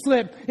permission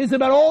slip? Is it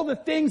about all the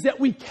things that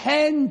we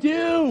can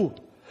do?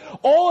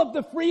 All of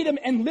the freedom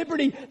and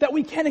liberty that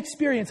we can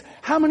experience.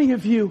 How many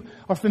of you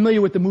are familiar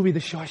with the movie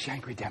The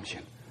Shawshank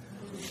Redemption?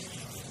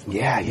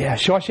 Yeah,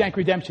 Shawshank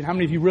Redemption. How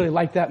many of you really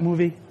like that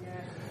movie?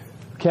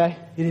 Okay,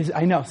 it is.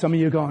 I know some of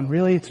you are going,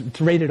 really?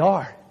 It's rated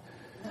R.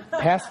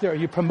 Pastor, are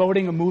you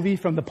promoting a movie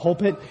from the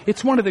pulpit?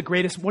 It's one of the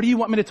greatest. What do you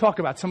want me to talk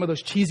about? Some of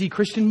those cheesy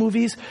Christian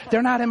movies?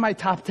 They're not in my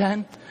top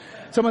 10.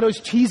 Some of those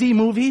cheesy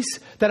movies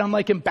that I'm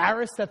like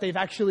embarrassed that they've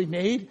actually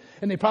made,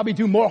 and they probably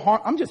do more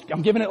harm.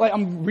 I'm giving it like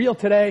I'm real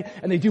today,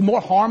 and they do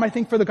more harm, I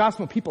think, for the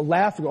gospel. People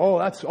laugh and go, oh,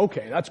 that's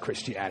okay. That's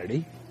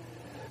Christianity.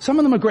 Some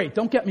of them are great.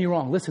 Don't get me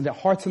wrong. Listen, their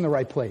heart's in the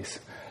right place.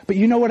 But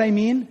you know what I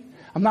mean?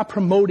 I'm not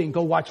promoting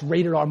go watch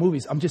rated R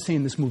movies. I'm just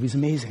saying this movie's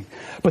amazing.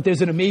 But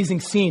there's an amazing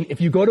scene. If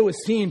you go to a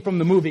scene from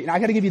the movie, and I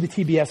got to give you the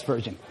TBS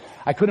version.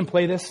 I couldn't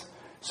play this,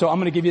 so I'm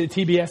going to give you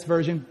the TBS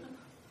version.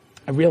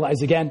 I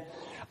realize again,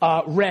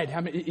 Red,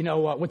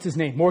 what's his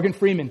name? Morgan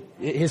Freeman,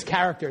 his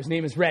character, his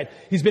name is Red.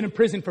 He's been in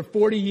prison for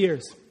 40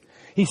 years.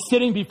 He's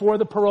sitting before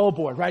the parole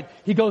board, right?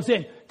 He goes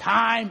in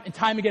time and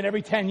time again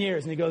every 10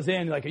 years. And he goes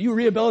in like, are you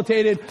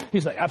rehabilitated?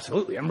 He's like,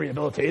 absolutely, I'm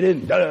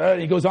rehabilitated. And,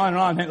 and he goes on and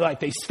on. And like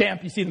they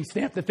stamp, you see them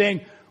stamp the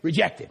thing,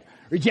 rejected,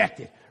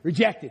 rejected,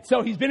 rejected.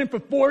 So he's been in for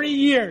 40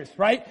 years,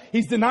 right?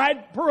 He's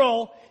denied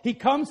parole. He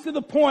comes to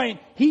the point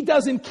he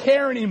doesn't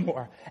care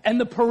anymore. And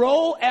the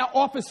parole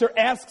officer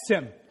asks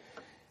him,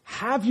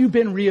 have you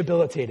been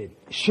rehabilitated?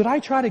 Should I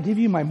try to give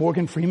you my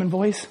Morgan Freeman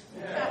voice?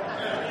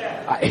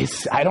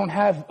 I don't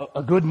have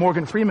a good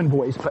Morgan Freeman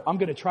voice, but I'm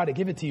going to try to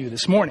give it to you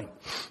this morning.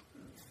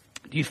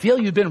 Do you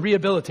feel you've been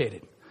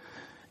rehabilitated?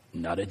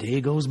 Not a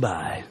day goes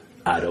by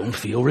I don't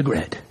feel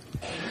regret.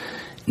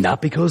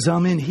 Not because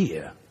I'm in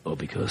here or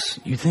because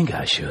you think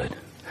I should.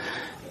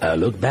 I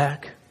look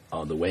back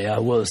on the way I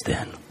was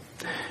then.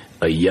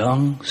 A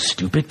young,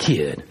 stupid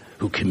kid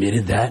who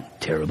committed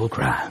that terrible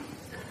crime.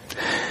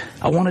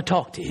 I want to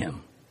talk to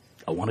him.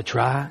 I want to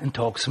try and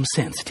talk some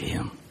sense to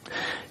him.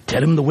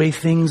 Tell him the way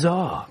things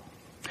are.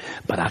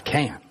 But I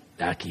can't.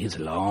 That kid's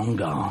long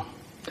gone.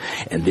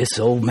 And this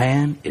old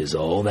man is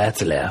all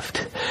that's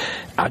left.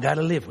 I got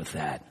to live with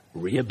that.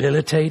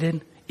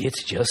 Rehabilitated,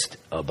 it's just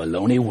a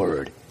baloney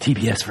word.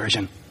 TBS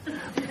version.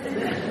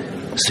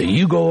 So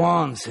you go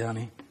on,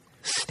 Sonny.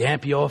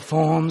 Stamp your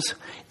forms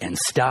and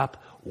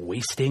stop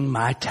wasting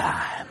my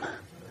time.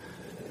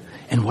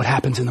 And what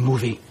happens in the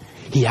movie?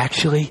 He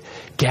actually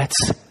gets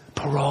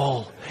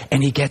parole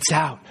and he gets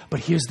out. But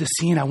here's the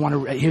scene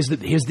here's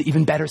the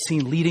even better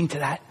scene leading to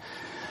that.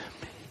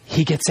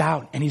 He gets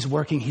out and he's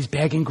working, he's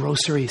bagging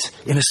groceries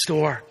in a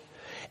store.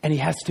 And he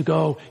has to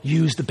go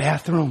use the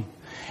bathroom.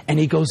 And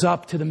he goes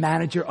up to the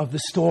manager of the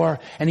store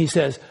and he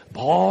says,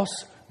 boss,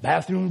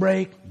 bathroom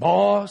break,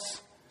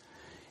 boss.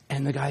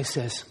 And the guy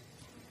says,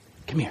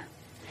 come here.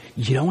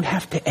 You don't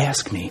have to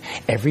ask me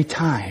every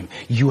time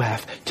you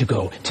have to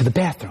go to the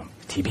bathroom.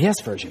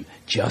 TBS version,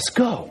 just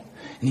go.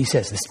 And he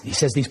says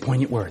these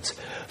poignant words.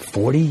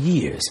 40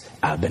 years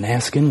I've been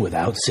asking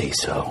without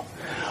say-so.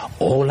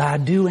 All I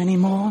do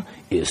anymore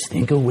is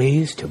think of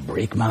ways to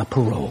break my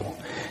parole.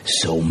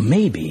 So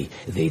maybe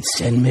they'd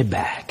send me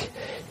back.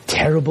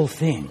 Terrible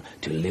thing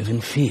to live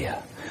in fear.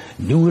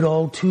 Knew it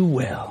all too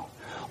well.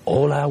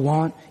 All I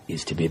want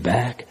is to be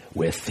back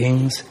where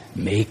things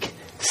make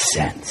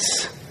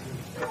sense.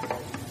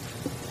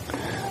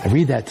 I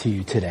read that to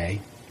you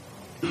today.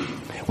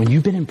 When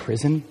you've been in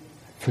prison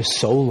for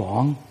so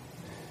long,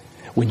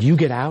 when you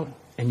get out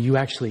and you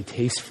actually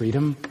taste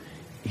freedom,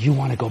 you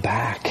want to go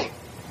back.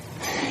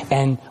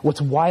 And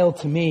what's wild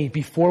to me,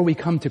 before we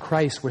come to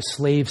Christ, we're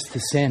slaves to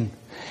sin.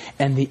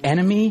 And the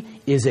enemy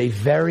is a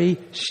very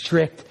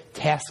strict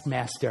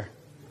taskmaster.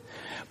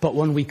 But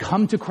when we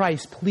come to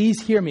Christ,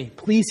 please hear me.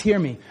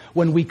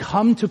 When we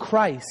come to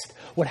Christ,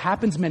 what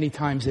happens many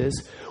times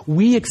is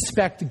we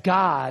expect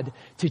God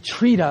to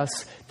treat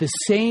us the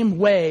same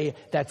way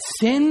that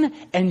sin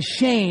and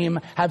shame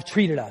have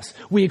treated us.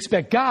 We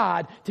expect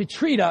God to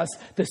treat us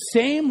the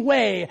same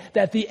way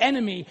that the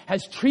enemy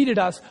has treated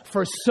us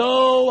for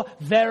so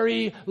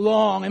very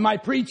long. Am I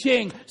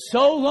preaching?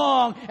 So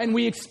long, and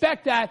we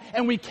expect that,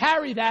 and we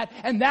carry that,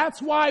 and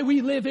that's why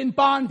we live in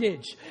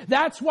bondage.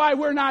 That's why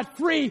we're not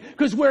free,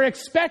 because we're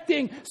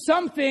expecting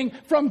something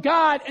from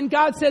God, and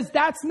God says,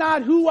 that's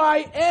not who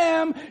I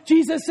am.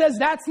 Jesus says,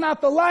 that's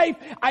not the life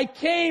I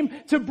came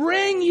to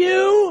bring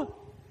you.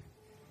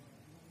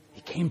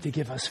 He came to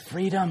give us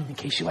freedom. In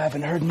case you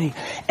haven't heard me,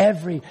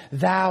 every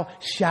thou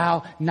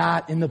shalt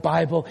not in the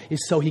Bible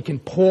is so he can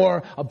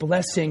pour a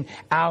blessing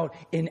out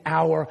in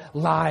our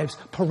lives.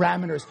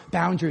 Parameters,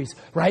 boundaries,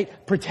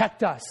 right?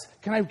 Protect us.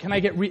 Can I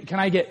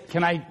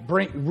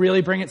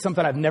bring it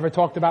something I've never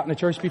talked about in the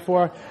church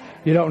before?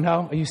 You don't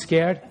know? Are you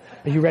scared?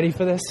 Are you ready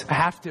for this? I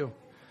have to,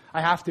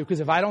 because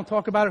if I don't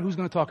talk about it, who's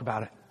going to talk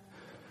about it?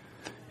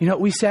 You know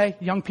what we say,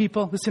 young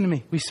people? Listen to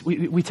me.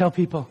 We tell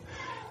people,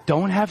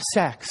 don't have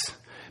sex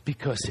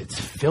because it's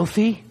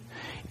filthy,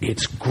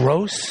 it's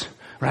gross,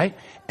 right?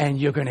 And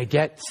you're going to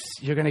get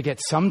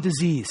some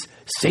disease.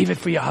 Save it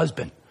for your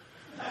husband.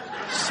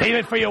 Save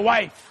it for your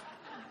wife.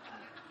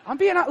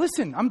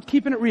 I'm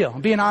keeping it real.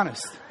 I'm being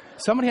honest.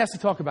 Somebody has to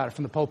talk about it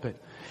from the pulpit.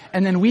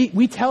 And then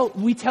we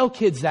tell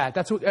kids that.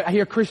 That's what I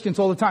hear Christians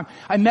all the time.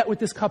 I met with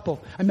this couple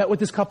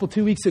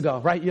 2 weeks ago,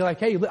 right? You're like,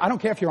 hey, I don't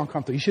care if you're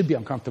uncomfortable. You should be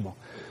uncomfortable.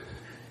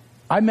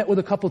 I met with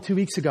a couple 2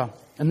 weeks ago,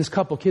 and this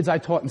couple, kids I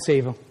taught in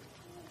Sayville.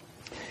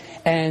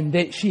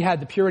 And she had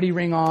the purity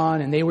ring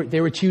on, and they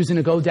were choosing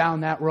to go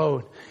down that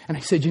road. And I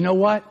said, you know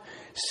what?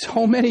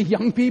 So many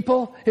young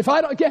people, if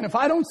I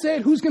don't say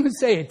it, who's going to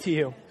say it to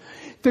you?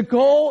 The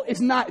goal is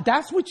not,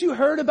 that's what you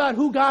heard about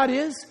who God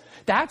is?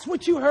 That's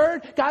what you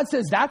heard? God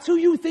says, that's who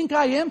you think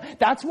I am?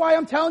 That's why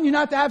I'm telling you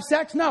not to have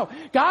sex? No.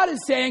 God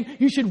is saying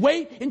you should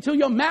wait until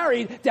you're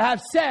married to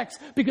have sex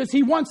because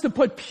he wants to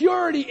put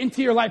purity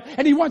into your life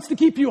and he wants to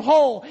keep you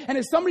whole. And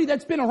as somebody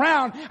that's been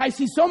around, I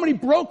see so many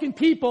broken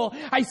people.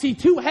 I see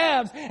two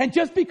halves. And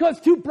just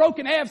because two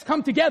broken halves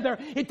come together,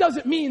 it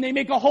doesn't mean they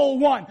make a whole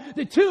one.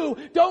 The two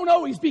don't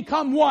always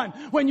become one.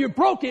 When you're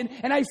broken,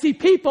 and I see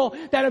people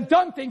that have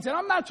done things, and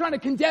I'm not trying to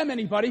condemn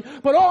anybody,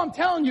 but all I'm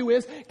telling you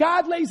is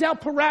God lays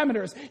out parameters.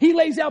 parameters. He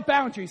lays out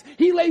boundaries.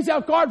 He lays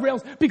out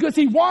guardrails because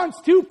he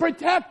wants to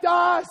protect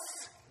us.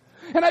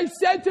 And I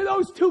said to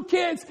those two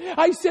kids,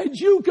 I said,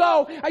 you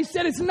go. I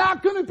said, it's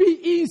not going to be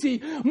easy.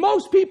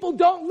 Most people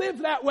don't live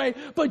that way,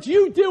 but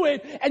you do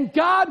it and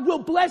God will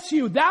bless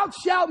you. Thou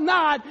shalt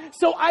not,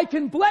 so I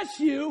can bless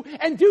you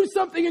and do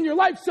something in your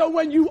life. So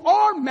when you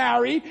are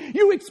married,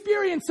 you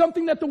experience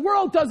something that the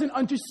world doesn't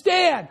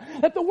understand.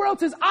 That the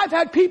world says, I've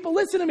had people,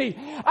 listen to me.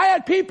 I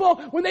had people,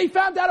 when they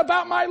found out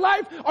about my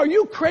life, are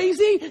you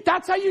crazy?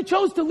 That's how you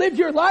chose to live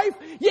your life?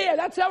 Yeah,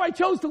 that's how I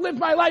chose to live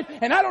my life.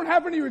 And I don't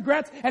have any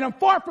regrets. And I'm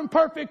far from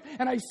perfect,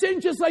 and I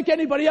sin just like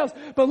anybody else.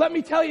 But let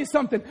me tell you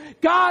something.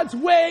 God's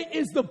way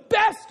is the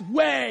best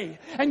way.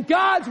 And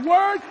God's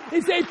word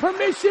is a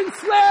permission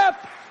slip.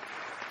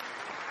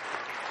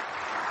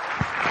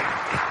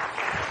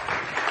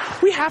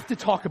 We have to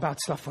talk about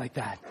stuff like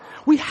that.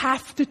 We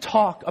have to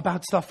talk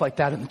about stuff like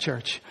that in the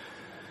church.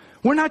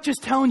 We're not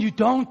just telling you,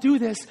 don't do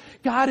this.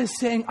 God is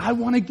saying, I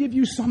want to give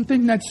you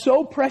something that's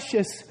so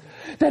precious,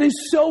 that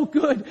is so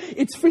good.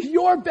 It's for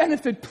your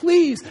benefit.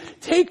 Please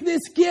take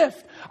this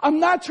gift. I'm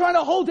not trying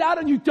to hold out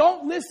on you.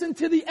 Don't listen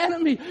to the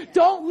enemy.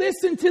 Don't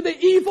listen to the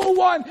evil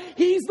one.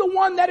 He's the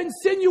one that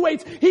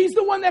insinuates. He's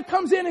the one that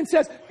comes in and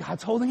says,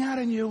 God's holding out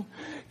on you.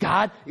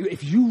 God,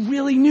 if you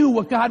really knew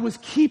what God was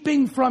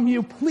keeping from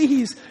you,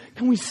 please,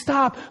 can we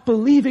stop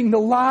believing the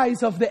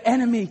lies of the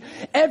enemy?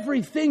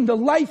 Everything, the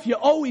life you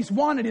always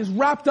wanted is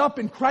wrapped up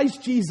in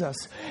Christ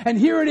Jesus. And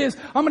here it is.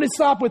 I'm going to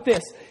stop with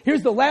this.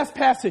 Here's the last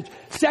passage.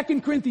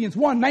 2 Corinthians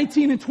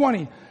 1:19 and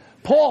 20.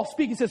 Paul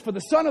speaking says, for the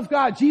Son of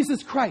God,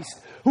 Jesus Christ,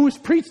 who was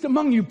preached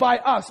among you by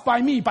us,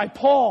 by me, by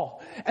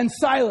Paul and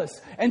Silas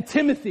and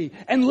Timothy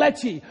and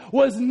Lechi,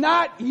 was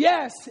not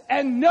yes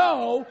and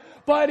no,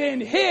 but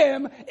in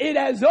him it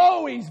has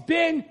always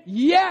been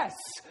yes.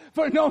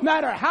 For no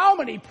matter how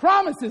many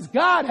promises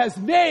God has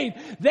made,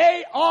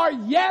 they are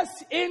yes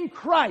in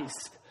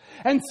Christ.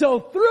 And so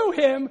through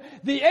him,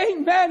 the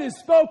amen is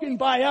spoken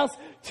by us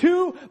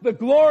to the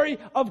glory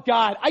of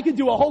God. I could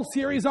do a whole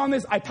series on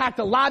this. I packed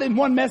a lot in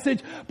one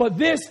message. But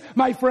this,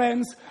 my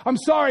friends, I'm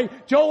sorry,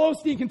 Joel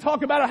Osteen can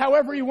talk about it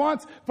however he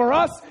wants. For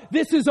us,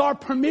 this is our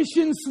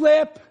permission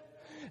slip.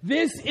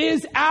 This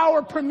is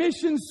our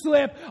permission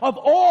slip of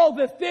all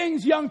the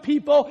things, young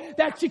people,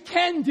 that you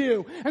can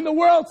do. And the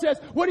world says,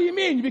 what do you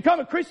mean? You become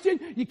a Christian?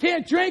 You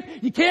can't drink?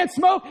 You can't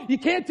smoke? You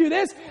can't do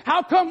this?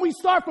 How come we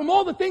start from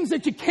all the things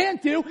that you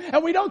can't do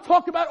and we don't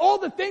talk about all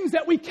the things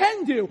that we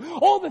can do?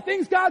 All the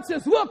things God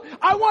says, look,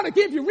 I want to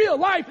give you real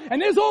life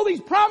and there's all these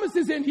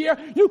promises in here.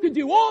 You can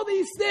do all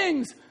these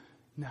things.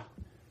 No,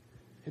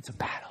 it's a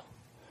battle.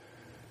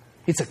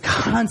 It's a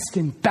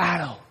constant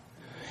battle.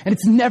 And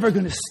it's never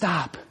going to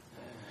stop.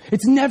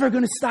 It's never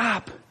going to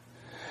stop.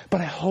 But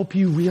I hope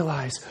you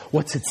realize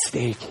what's at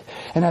stake.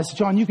 And as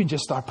John, you can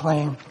just start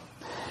playing.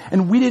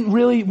 And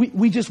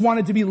we just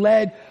wanted to be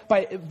led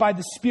by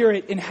the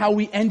Spirit in how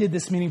we ended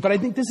this meeting. But I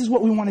think this is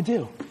what we want to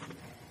do.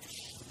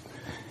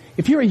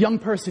 If you're a young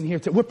person here,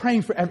 we're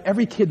praying for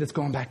every kid that's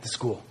going back to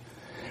school.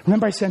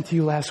 Remember I sent to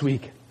you last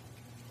week?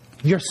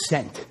 You're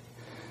sent.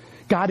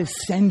 God is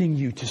sending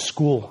you to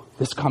school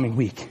this coming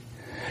week.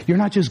 You're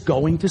not just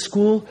going to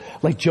school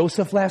like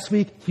Joseph last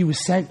week. He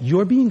was sent.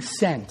 You're being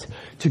sent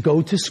to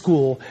go to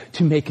school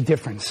to make a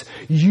difference.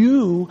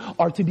 You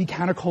are to be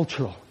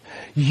countercultural.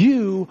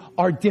 You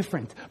are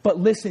different. But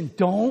listen,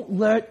 don't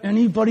let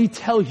anybody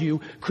tell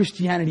you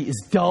Christianity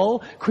is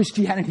dull.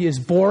 Christianity is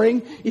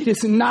boring. It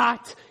is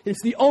not.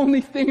 It's the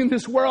only thing in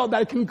this world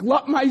that I can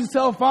glut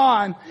myself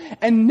on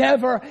and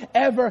never,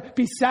 ever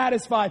be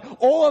satisfied.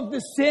 All of the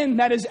sin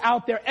that is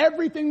out there,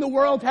 everything the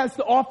world has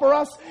to offer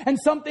us, and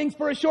some things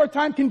for a short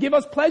time can give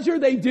us pleasure,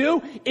 they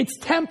do. It's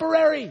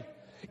temporary.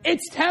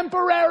 It's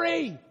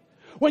temporary.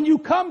 When you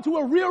come to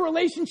a real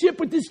relationship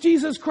with this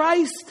Jesus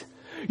Christ,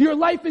 your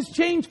life is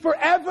changed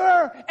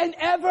forever and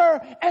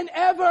ever and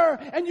ever.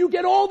 And you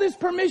get all this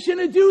permission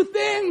to do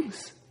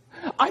things.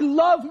 I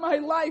love my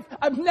life.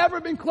 I've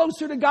never been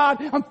closer to God.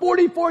 I'm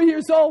 44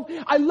 years old.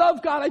 I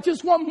love God. I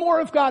just want more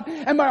of God.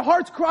 And my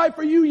heart's cry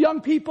for you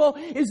young people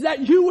is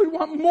that you would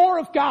want more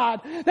of God.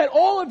 That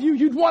all of you,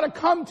 you'd want to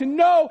come to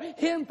know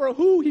Him for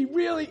who He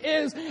really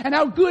is and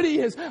how good He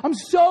is. I'm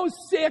so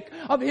sick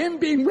of Him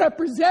being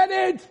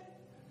represented.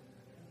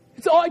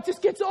 It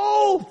just gets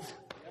old.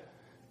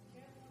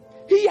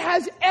 He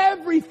has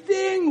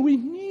everything we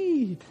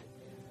need.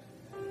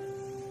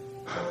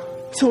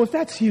 So if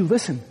that's you,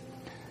 listen.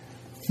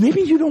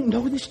 Maybe you don't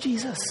know this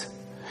Jesus.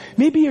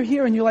 Maybe you're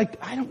here and you're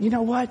like, you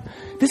know what?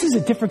 This is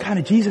a different kind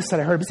of Jesus that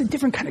I heard. It's a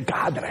different kind of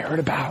God that I heard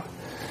about.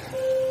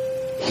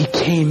 He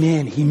came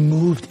in. He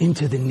moved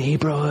into the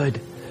neighborhood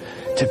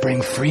to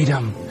bring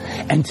freedom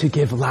and to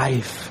give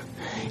life.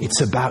 It's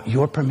about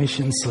your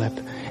permission slip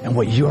and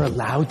what you're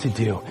allowed to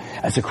do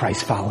as a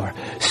Christ follower.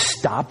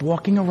 Stop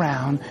walking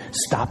around.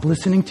 Stop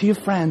listening to your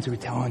friends who are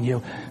telling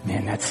you,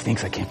 man, that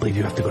stinks. I can't believe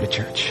you have to go to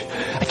church.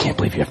 I can't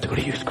believe you have to go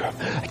to youth group.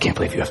 I can't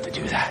believe you have to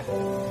do that.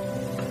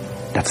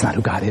 That's not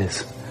who God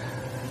is.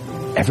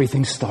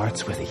 Everything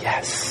starts with a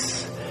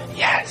yes.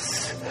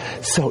 Yes.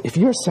 So if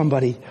you're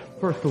somebody,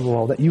 first of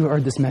all, that you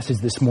heard this message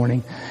this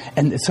morning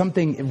and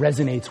something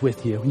resonates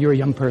with you, and you're a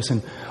young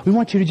person, we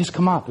want you to just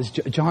come up. As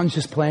John's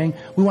just playing,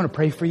 we want to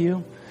pray for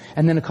you.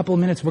 And then a couple of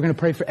minutes, we're going to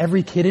pray for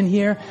every kid in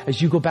here as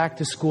you go back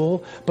to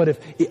school. But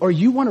or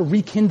you want to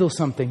rekindle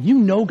something, you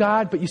know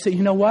God, but you say,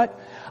 you know what?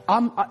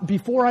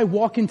 Before I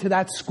walk into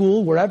that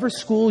school, wherever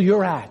school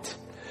you're at,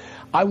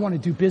 I want to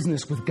do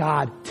business with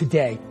God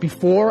today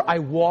before I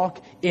walk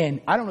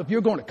in. I don't know if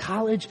you're going to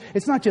college.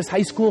 It's not just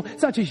high school.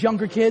 It's not just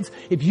younger kids.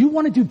 If you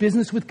want to do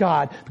business with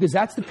God, because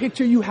that's the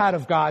picture you had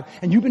of God,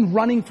 and you've been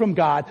running from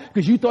God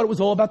because you thought it was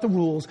all about the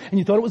rules, and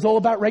you thought it was all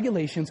about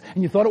regulations,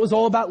 and you thought it was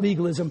all about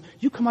legalism,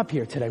 you come up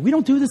here today. We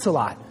don't do this a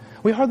lot.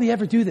 We hardly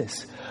ever do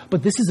this.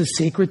 But this is a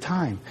sacred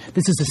time.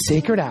 This is a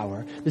sacred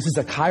hour. This is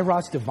a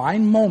Kairos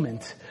divine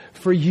moment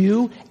for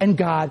you and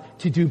God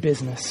to do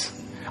business.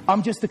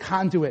 I'm just the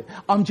conduit.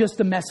 I'm just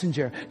the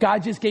messenger.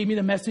 God just gave me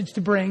the message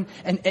to bring,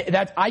 and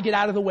that I get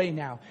out of the way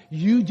now.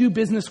 You do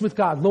business with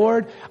God.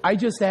 Lord, I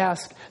just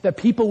ask that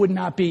people would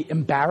not be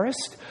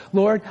embarrassed.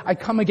 Lord, I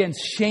come against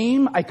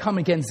shame. I come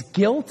against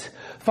guilt.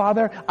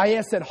 Father, I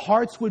ask that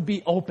hearts would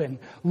be open.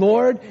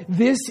 Lord,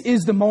 this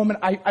is the moment.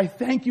 I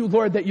thank you,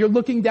 Lord, that you're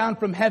looking down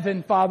from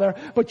heaven, Father,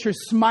 but you're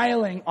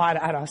smiling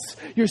at us.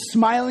 You're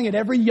smiling at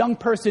every young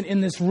person in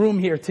this room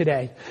here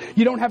today.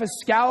 You don't have a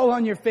scowl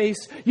on your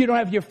face. You don't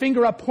have your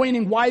finger up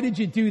pointing. Why did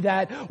you do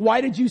that? Why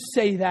did you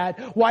say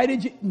that? Why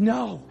did you?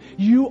 No,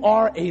 you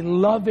are a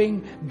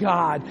loving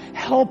God.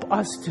 Help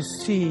us to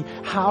see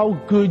how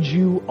good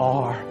you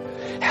are.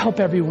 Help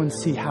everyone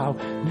see how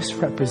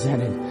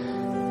misrepresented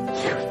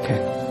you've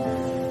been.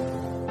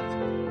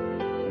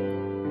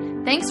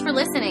 Thanks for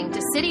listening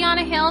to City on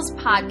a Hill's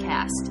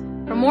podcast.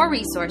 For more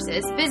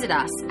resources, visit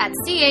us at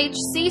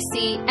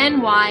chccny.com.